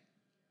today.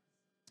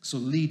 So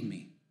lead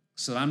me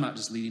so that I'm not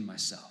just leading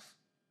myself.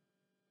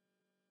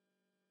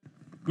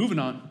 Moving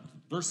on,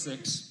 verse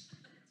 6.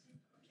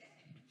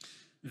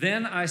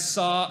 Then I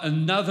saw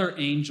another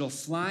angel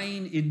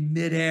flying in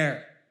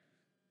midair.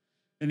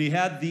 And he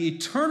had the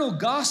eternal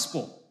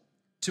gospel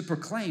to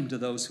proclaim to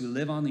those who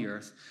live on the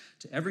earth,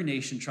 to every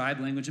nation, tribe,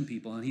 language, and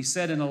people. And he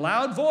said in a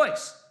loud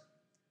voice,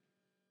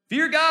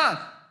 fear God,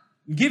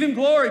 and give him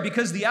glory,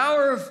 because the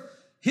hour of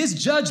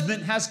his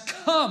judgment has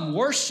come.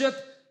 Worship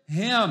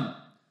him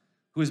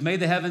who has made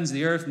the heavens,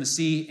 the earth, and the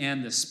sea,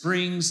 and the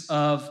springs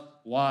of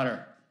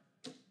water.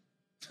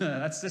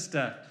 That's just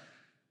a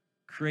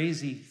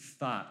crazy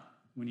thought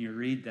when you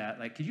read that.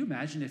 Like, could you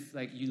imagine if,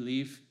 like, you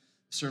leave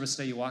service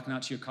day, you're walking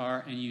out to your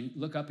car, and you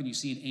look up and you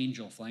see an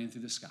angel flying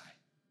through the sky.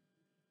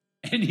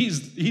 And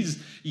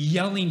he's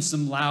yelling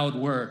some loud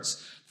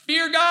words.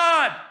 Fear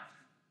God!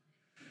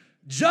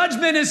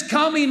 Judgment is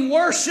coming.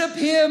 Worship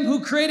him who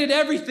created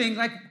everything.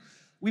 Like,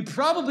 we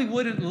probably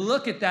wouldn't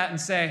look at that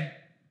and say,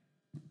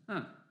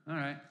 all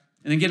right.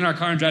 And then get in our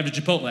car and drive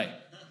to Chipotle.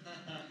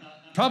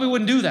 Probably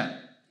wouldn't do that.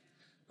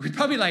 We'd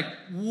probably be like,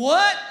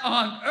 what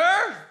on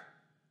earth?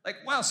 Like,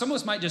 wow, some of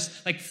us might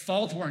just like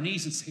fall to our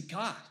knees and say,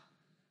 God,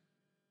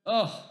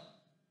 oh,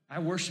 I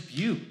worship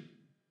you.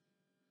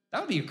 That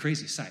would be a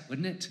crazy sight,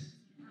 wouldn't it?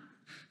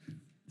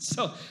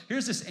 So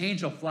here's this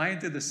angel flying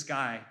through the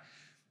sky,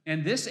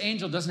 and this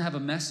angel doesn't have a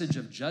message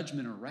of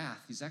judgment or wrath.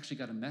 He's actually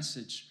got a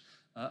message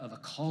of a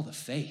call to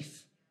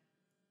faith,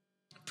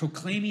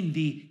 proclaiming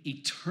the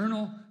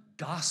eternal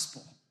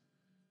gospel.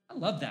 I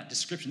love that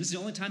description. This is the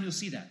only time you'll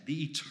see that,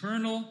 the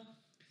eternal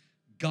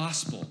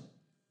gospel.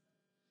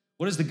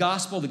 What is the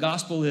gospel? The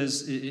gospel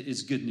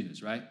is good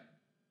news, right?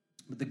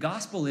 But the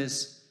gospel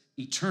is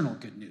eternal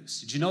good news.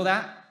 Did you know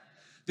that?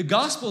 The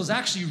gospel is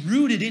actually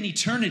rooted in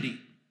eternity.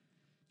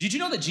 Did you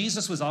know that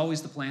Jesus was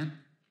always the plan?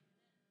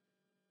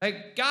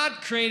 Like, God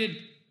created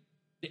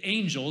the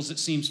angels, it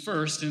seems,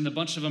 first, and a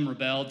bunch of them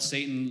rebelled.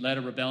 Satan led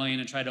a rebellion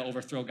and tried to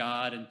overthrow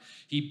God, and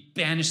he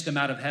banished them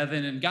out of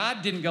heaven. And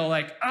God didn't go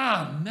like,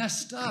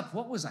 messed up.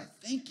 What was I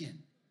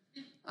thinking?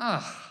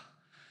 I'll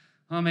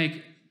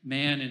make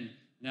man, and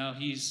now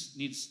he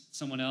needs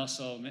someone else,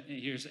 so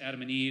here's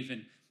Adam and Eve.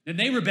 And then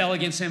they rebel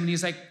against him, and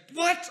he's like,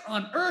 what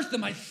on earth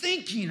am I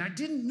thinking? I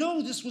didn't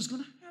know this was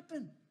going to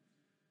happen.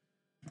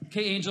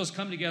 Okay, angels,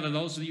 come together.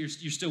 Those of you,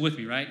 you're still with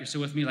me, right? You're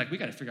still with me. Like, we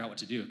got to figure out what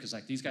to do, because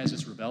like these guys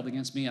just rebelled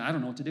against me. I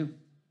don't know what to do.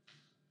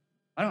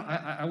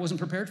 I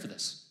wasn't prepared for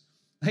this.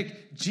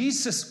 Like,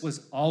 Jesus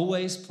was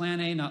always plan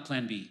A, not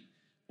plan B.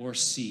 or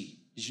see.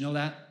 Did you know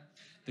that?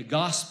 The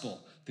gospel,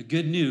 the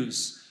good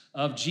news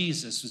of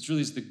Jesus, which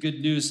really is the good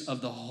news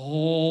of the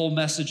whole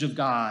message of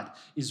God,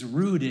 is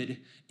rooted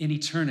in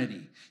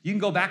eternity. You can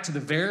go back to the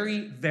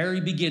very, very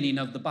beginning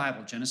of the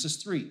Bible, Genesis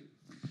 3.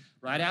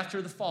 Right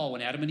after the fall,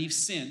 when Adam and Eve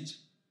sinned,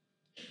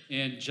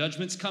 and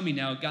judgment's coming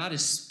now, God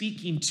is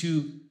speaking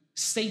to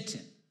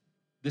Satan,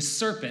 the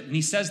serpent, and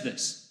he says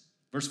this,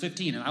 verse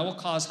 15, and I will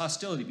cause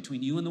hostility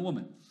between you and the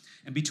woman,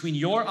 and between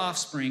your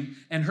offspring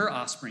and her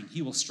offspring.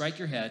 He will strike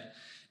your head,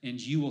 and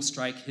you will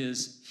strike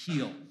his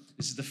heel.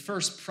 This is the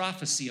first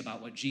prophecy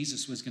about what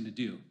Jesus was going to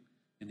do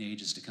in the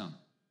ages to come,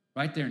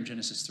 right there in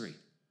Genesis 3.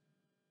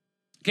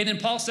 Okay, then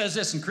Paul says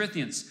this in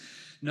Corinthians,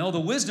 no, the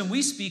wisdom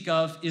we speak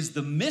of is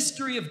the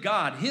mystery of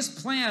God. His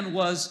plan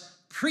was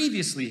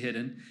previously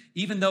hidden,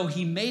 even though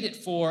he made it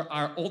for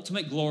our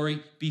ultimate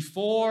glory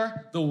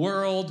before the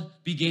world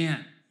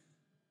began.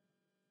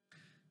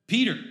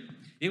 Peter,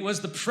 it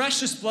was the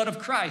precious blood of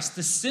Christ,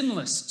 the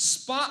sinless,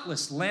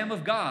 spotless Lamb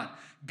of God.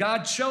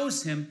 God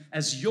chose him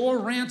as your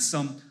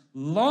ransom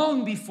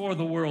long before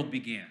the world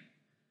began.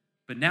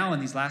 But now in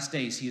these last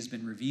days, he has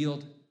been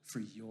revealed for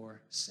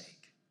your sake.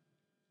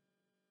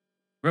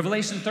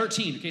 Revelation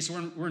 13. Okay,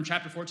 so we're in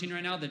chapter 14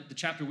 right now, the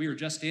chapter we were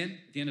just in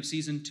at the end of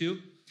season 2.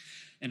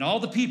 And all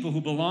the people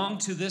who belong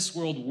to this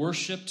world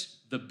worshiped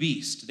the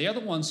beast. They are the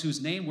ones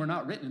whose name were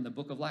not written in the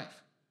book of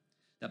life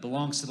that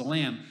belongs to the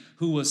Lamb,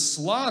 who was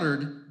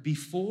slaughtered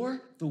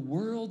before the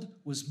world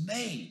was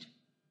made.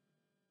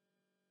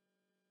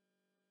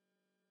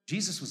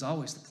 Jesus was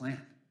always the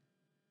plan.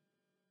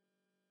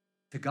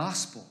 The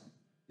gospel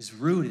is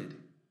rooted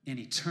in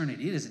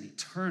eternity. It is an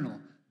eternal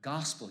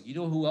gospel. You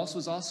know who else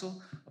was also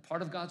a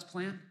part of God's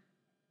plan?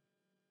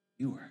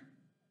 You were.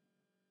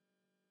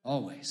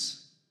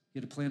 Always. He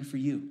had a plan for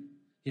you.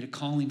 He had a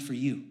calling for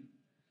you.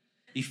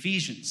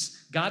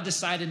 Ephesians, God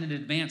decided in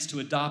advance to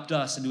adopt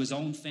us into his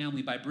own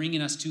family by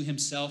bringing us to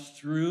himself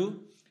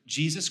through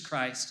Jesus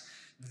Christ.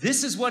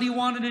 This is what he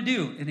wanted to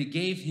do, and it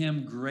gave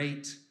him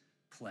great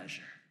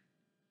pleasure.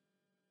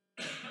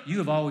 You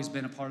have always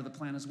been a part of the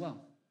plan as well.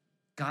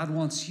 God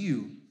wants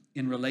you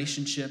in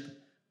relationship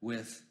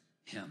with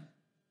him.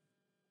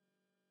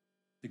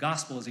 The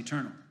gospel is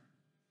eternal.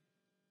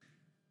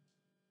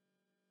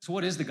 So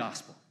what is the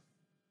gospel?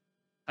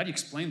 How do you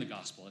explain the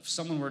gospel? If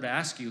someone were to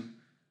ask you,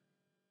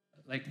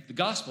 like the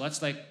gospel,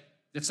 that's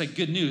like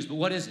good news, but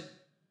what is it?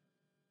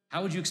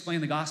 How would you explain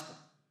the gospel?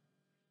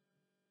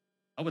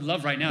 I would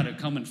love right now to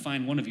come and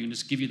find one of you and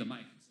just give you the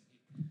mic.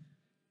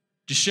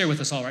 Just share with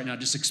us all right now.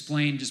 Just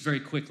explain just very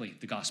quickly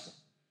the gospel.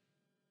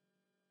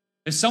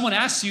 If someone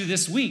asks you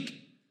this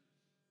week,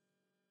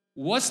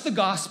 what's the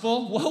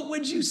gospel? What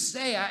would you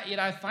say?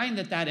 I find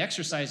that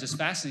exercise is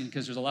fascinating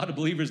because there's a lot of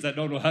believers that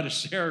don't know how to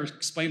share or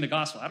explain the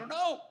gospel. I don't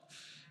know.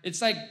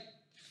 It's like,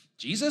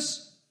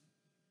 Jesus?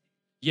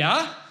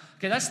 Yeah?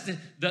 Okay, that's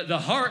the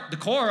heart, the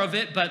core of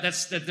it, but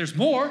that there's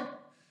more.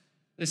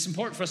 It's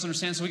important for us to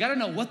understand. So we got to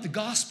know what the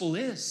gospel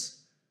is.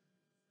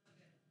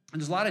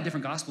 And there's a lot of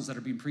different gospels that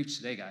are being preached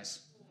today, guys.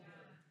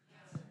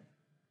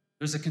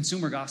 There's a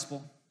consumer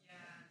gospel.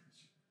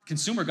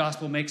 Consumer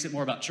gospel makes it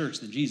more about church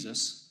than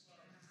Jesus.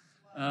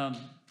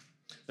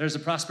 There's a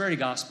prosperity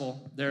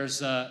gospel.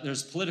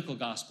 There's political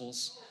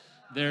gospels.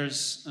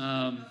 There's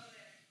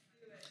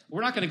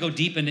we're not going to go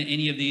deep into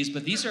any of these,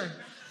 but these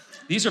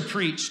are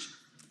preached.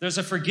 There's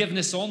a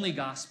forgiveness only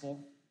gospel.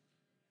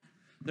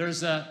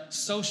 There's a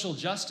social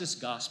justice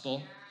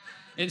gospel.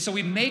 And so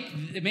we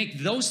make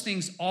those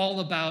things all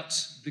about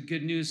the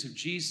good news of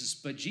Jesus,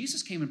 but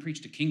Jesus came and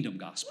preached a kingdom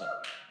gospel.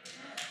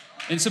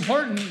 And it's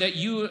important that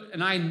you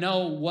and I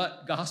know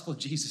what gospel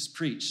Jesus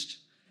preached.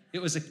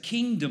 It was a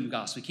kingdom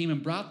gospel. He came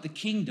and brought the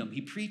kingdom. He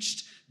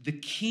preached the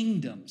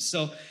kingdom.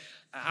 So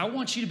I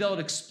want you to be able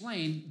to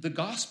explain the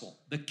gospel,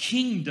 the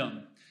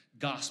kingdom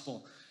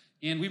gospel.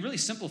 And we really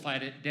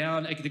simplified it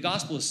down. Like, the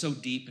gospel is so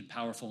deep and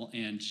powerful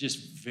and just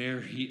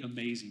very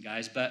amazing,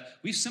 guys. But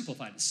we've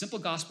simplified it. Simple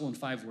gospel in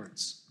 5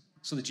 words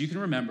so that you can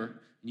remember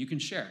and you can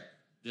share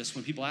this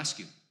when people ask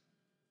you.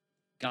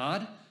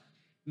 God,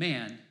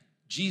 man,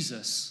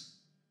 Jesus,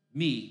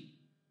 me,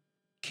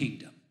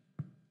 kingdom.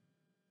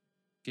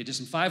 Okay,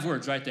 just in 5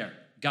 words right there.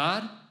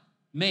 God,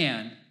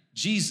 man,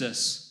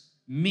 Jesus,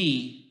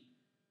 me,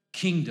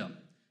 kingdom.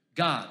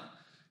 God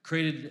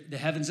created the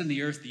heavens and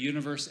the earth, the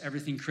universe,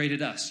 everything,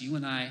 created us, you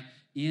and I,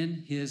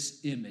 in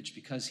his image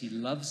because he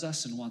loves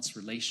us and wants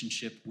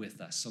relationship with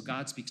us. So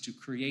God speaks to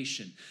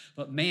creation.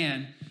 But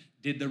man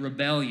did the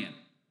rebellion.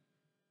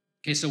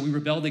 Okay, so we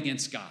rebelled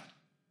against God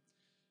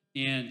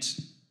and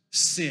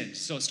sinned.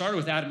 So it started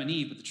with Adam and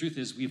Eve, but the truth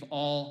is we've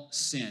all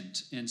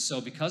sinned. And so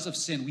because of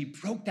sin, we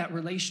broke that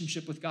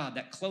relationship with God.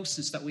 That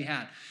closeness that we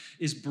had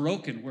is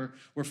broken.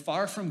 We're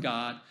far from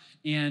God,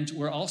 and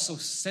we're also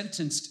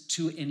sentenced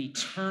to an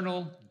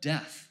eternal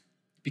death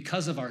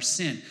because of our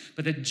sin.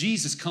 But that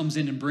Jesus comes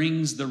in and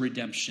brings the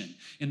redemption.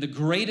 In the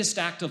greatest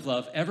act of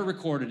love ever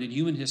recorded in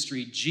human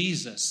history,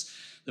 Jesus,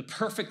 the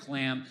perfect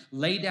Lamb,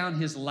 laid down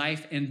his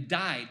life and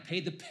died,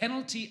 paid the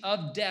penalty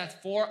of death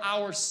for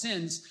our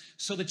sins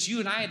so that you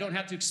and I don't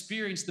have to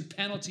experience the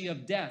penalty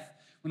of death.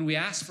 when we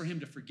ask for him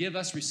to forgive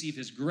us, receive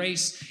his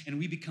grace, and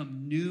we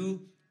become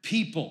new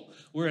people.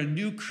 We're a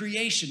new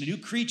creation, a new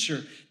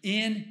creature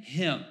in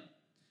him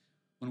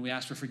when we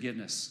ask for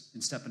forgiveness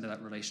and step into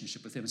that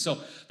relationship with him. So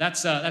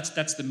that's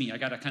the me. I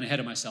got kind of ahead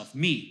of myself.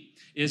 Me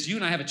is you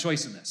and I have a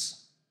choice in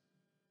this.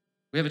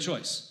 We have a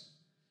choice.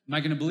 Am I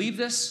going to believe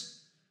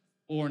this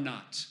or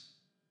not?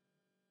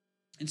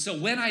 And so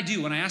when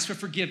I ask for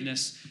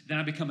forgiveness, then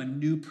I become a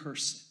new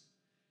person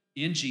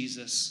in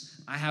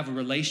Jesus. I have a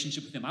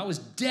relationship with him. I was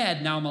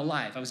dead, now I'm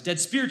alive. I was dead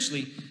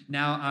spiritually,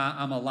 now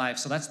I'm alive.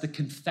 So that's the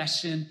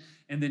confession.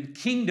 And then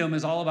kingdom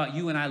is all about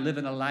you and I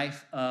living a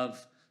life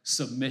of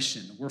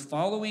submission. We're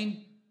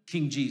following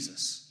King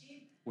Jesus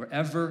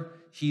wherever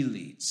he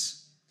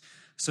leads.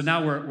 So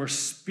now we're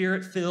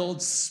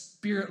spirit-filled,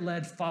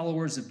 spirit-led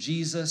followers of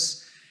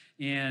Jesus,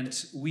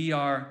 and we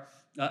are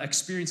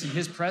experiencing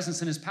his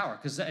presence and his power.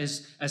 Because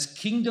as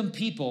kingdom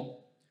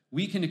people,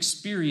 we can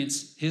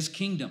experience his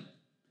kingdom,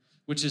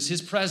 which is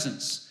his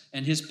presence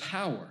and his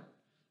power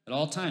at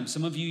all times.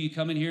 Some of you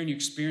come in here and you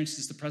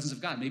experience the presence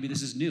of God. Maybe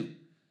this is new.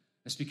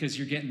 That's because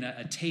you're getting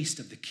a taste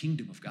of the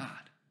kingdom of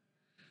God,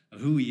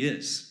 of who he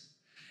is.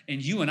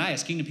 And you and I,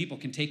 as kingdom people,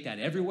 can take that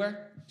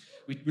everywhere.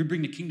 We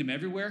bring the kingdom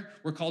everywhere.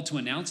 We're called to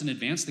announce and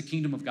advance the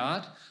kingdom of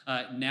God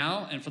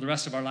now and for the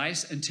rest of our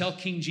lives until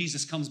King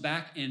Jesus comes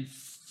back and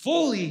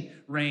fully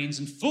reigns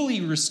and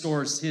fully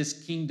restores his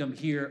kingdom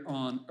here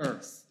on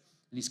earth.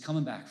 And he's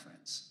coming back,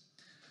 friends.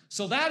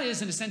 So that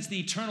is, in a sense, the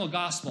eternal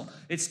gospel.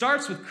 It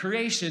starts with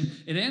creation.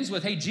 It ends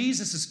with, hey,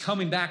 Jesus is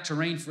coming back to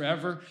reign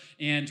forever,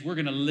 and we're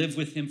going to live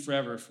with him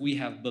forever if we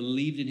have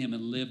believed in him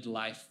and lived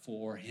life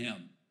for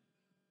him.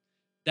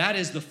 That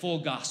is the full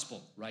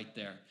gospel right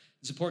there.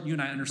 It's important you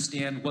and I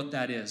understand what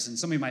that is. And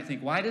some of you might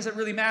think, why does it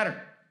really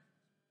matter?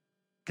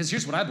 Because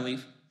here's what I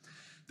believe.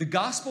 The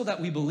gospel that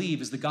we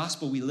believe is the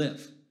gospel we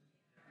live.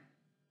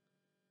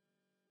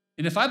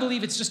 And if I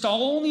believe it's just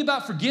all only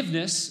about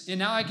forgiveness, and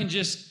now I can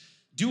just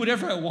do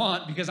whatever I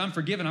want because I'm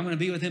forgiven, I'm going to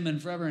be with him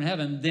and forever in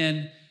heaven,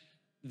 then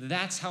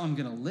that's how I'm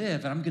going to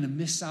live, and I'm going to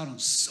miss out on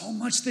so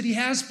much that he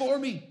has for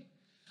me.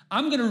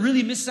 I'm going to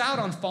really miss out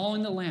on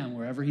following the Lamb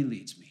wherever he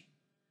leads me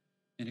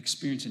and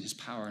experiencing his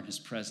power and his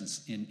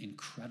presence in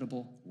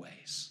incredible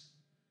ways.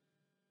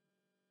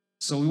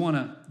 So we want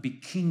to be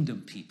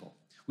kingdom people.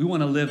 We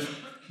want to live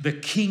the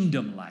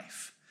kingdom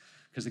life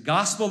because the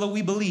gospel that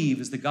we believe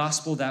is the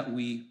gospel that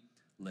we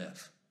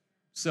live.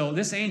 So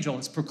this angel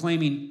is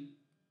proclaiming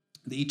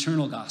the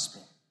eternal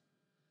gospel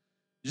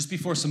just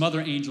before some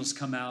other angels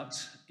come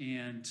out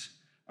and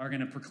are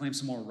going to proclaim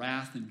some more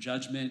wrath and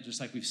judgment,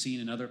 just like we've seen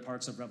in other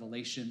parts of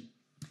Revelation.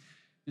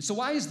 And so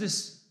why is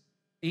this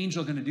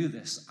angel going to do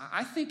this?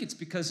 I think it's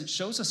because it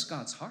shows us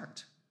God's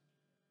heart.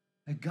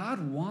 That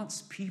God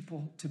wants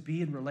people to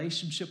be in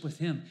relationship with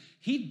him.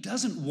 He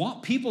doesn't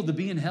want people to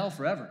be in hell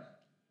forever.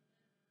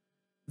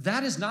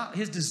 That is not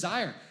his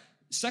desire.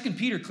 2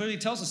 Peter clearly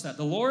tells us that.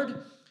 The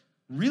Lord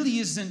really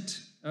isn't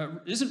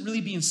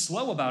really being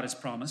slow about his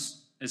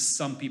promise, as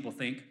some people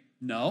think.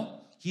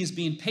 No, he is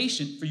being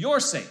patient for your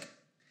sake.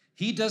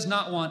 He does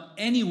not want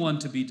anyone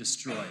to be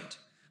destroyed,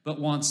 but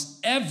wants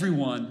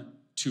everyone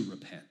to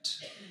repent.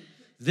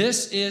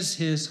 This is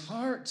his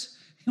heart.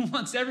 He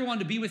wants everyone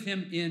to be with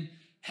him in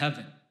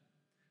heaven.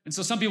 And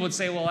so some people would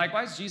say, well, like,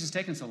 why is Jesus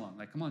taking so long?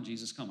 Like, come on,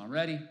 Jesus, come. I'm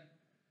ready.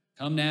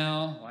 Come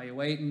now. Why are you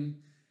waiting?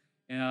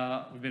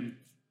 We've been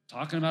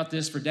talking about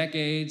this for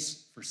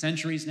decades, for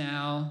centuries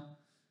now.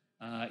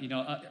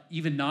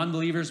 Even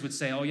non-believers would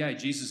say, oh, yeah,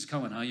 Jesus is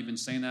coming, huh? You've been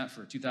saying that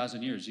for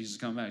 2,000 years. Jesus is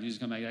coming back. Jesus is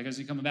coming back. I guess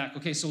he's coming back.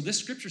 Okay, so this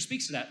scripture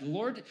speaks to that. The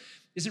Lord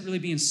isn't really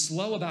being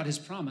slow about his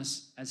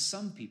promise, as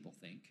some people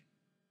think.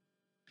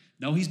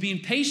 No, he's being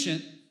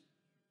patient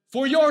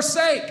for your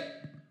sake.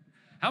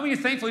 How many are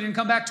thankful he didn't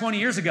come back 20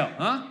 years ago,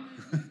 huh?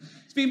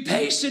 He's being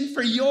patient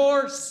for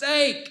your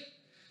sake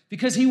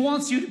because he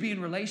wants you to be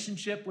in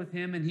relationship with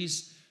him, and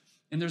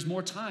there's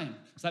more time.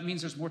 So that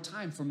means there's more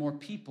time for more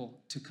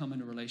people to come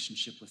into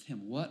relationship with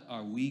him. What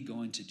are we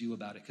going to do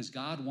about it? Because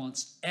God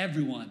wants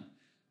everyone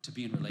to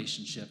be in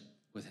relationship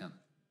with him.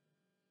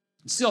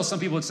 And still, some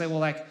people would say,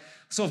 well,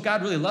 so if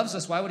God really loves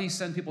us, why would he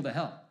send people to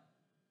hell?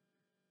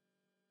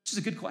 Which is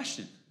a good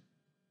question.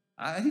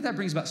 I think that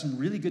brings about some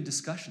really good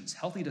discussions,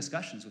 healthy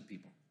discussions with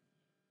people.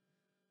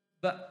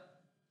 But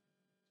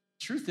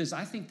truth is,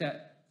 I think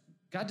that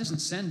God doesn't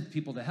send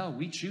people to hell.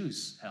 We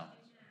choose hell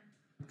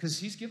because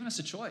he's given us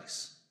a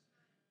choice.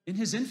 In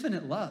his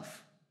infinite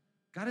love,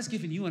 God has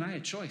given you and I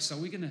a choice. Are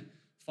we going to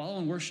follow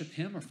and worship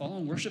him or follow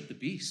and worship the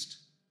beast?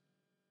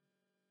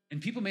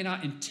 And people may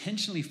not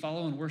intentionally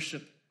follow and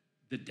worship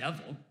the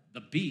devil,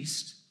 the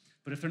beast,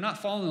 but if they're not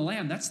following the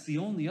Lamb, that's the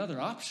only other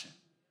option.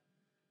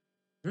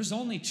 There's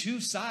only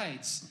two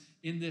sides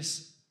in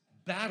this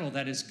battle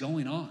that is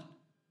going on.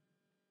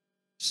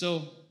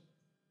 So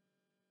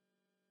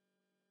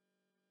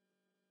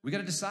we got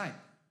to decide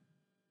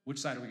which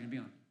side are we going to be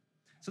on.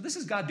 So this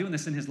is God doing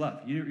this in his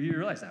love. You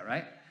realize that,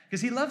 right?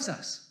 Because he loves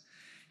us.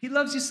 He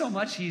loves you so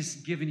much, he's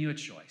given you a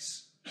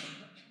choice.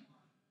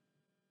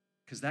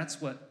 Because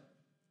that's what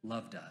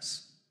love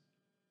does.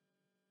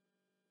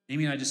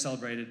 Amy and I just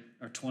celebrated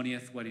our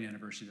 20th wedding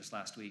anniversary this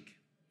last week,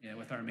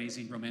 with our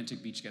amazing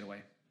romantic beach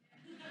getaway.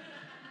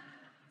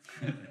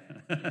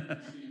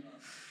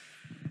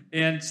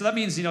 And so that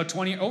means,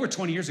 over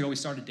 20 years ago, we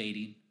started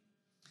dating.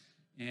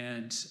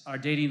 And our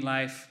dating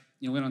life,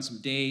 we went on some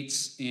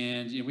dates,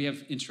 and we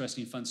have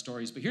interesting, fun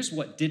stories. But here's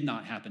what did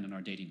not happen in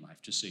our dating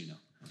life, just so you know.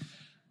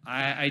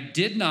 I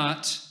did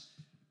not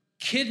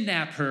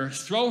kidnap her,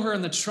 throw her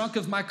in the trunk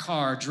of my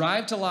car,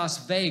 drive to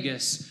Las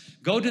Vegas,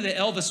 go to the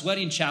Elvis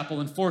wedding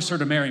chapel, and force her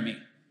to marry me.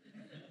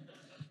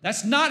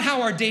 That's not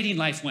how our dating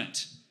life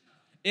went.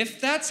 If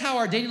that's how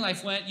our dating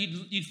life went,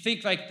 you'd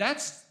think like,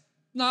 that's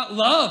not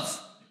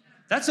love.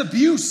 That's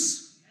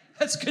abuse.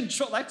 That's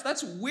control.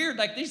 That's weird.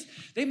 Like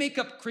they make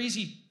up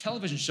crazy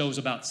television shows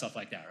about stuff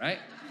like that, right?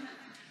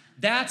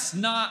 That's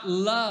not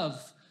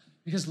love.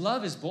 Because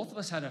love is both of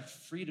us had a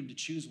freedom to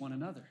choose one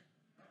another.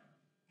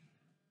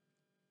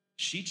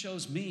 She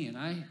chose me and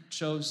I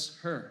chose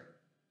her.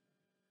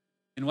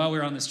 And while we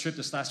were on this trip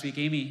this last week,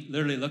 Amy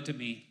literally looked at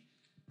me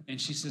and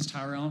she says,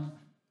 Tyrone,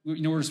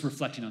 we're just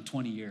reflecting on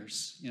 20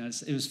 years.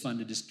 It was fun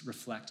to just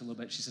reflect a little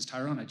bit. She says,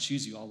 Tyrone, I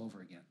choose you all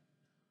over again.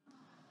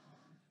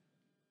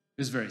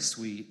 It was very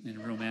sweet and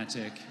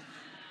romantic.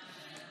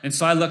 And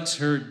so I looked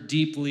her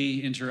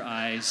deeply into her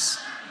eyes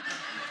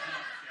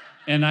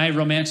and I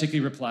romantically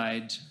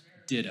replied,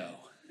 ditto.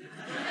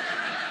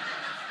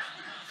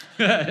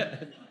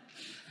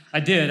 I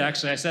did,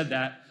 actually. I said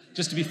that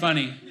just to be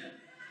funny.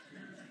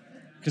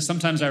 Because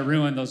sometimes I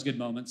ruin those good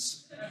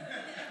moments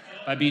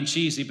by being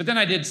cheesy. But then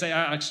I did say,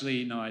 I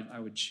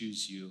would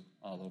choose you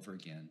all over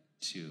again,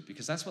 too.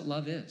 Because that's what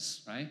love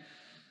is, right?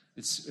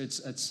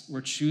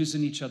 We're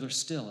choosing each other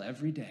still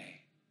every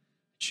day.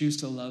 Choose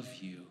to love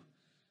you.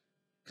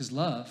 Because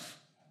love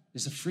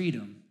is the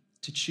freedom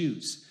to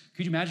choose.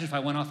 Could you imagine if I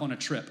went off on a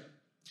trip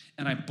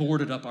and I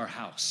boarded up our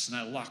house and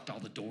I locked all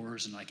the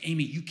doors and like,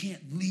 Amy, you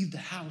can't leave the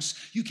house.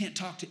 You can't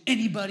talk to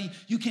anybody.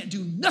 You can't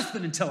do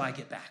nothing until I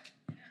get back.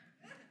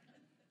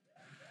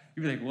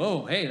 You'd be like,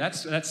 whoa, hey,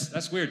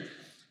 that's weird.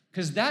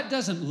 Because that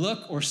doesn't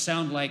look or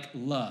sound like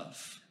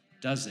love,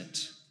 does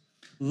it?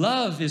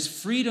 Love is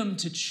freedom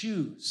to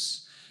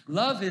choose.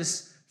 Love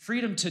is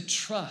freedom to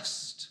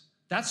trust.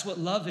 That's what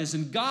love is.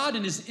 And God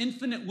in his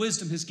infinite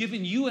wisdom has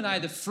given you and I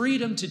the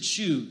freedom to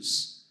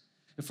choose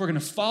if we're going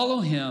to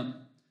follow him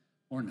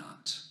or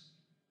not.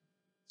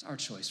 It's our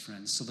choice,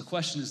 friends. So the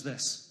question is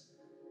this.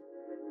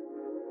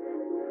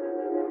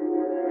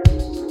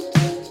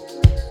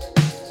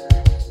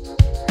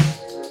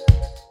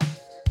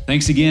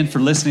 Thanks again for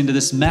listening to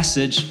this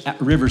message at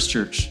Rivers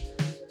Church.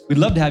 We'd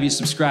love to have you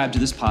subscribe to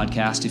this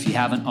podcast if you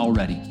haven't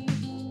already.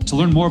 To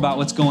learn more about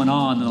what's going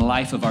on in the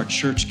life of our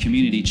church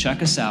community,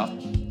 check us out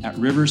at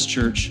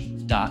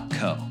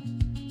riverschurch.co.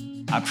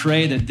 I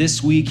pray that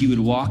this week you would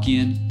walk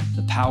in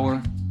the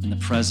power and the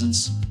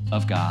presence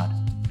of God.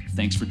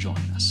 Thanks for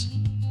joining us.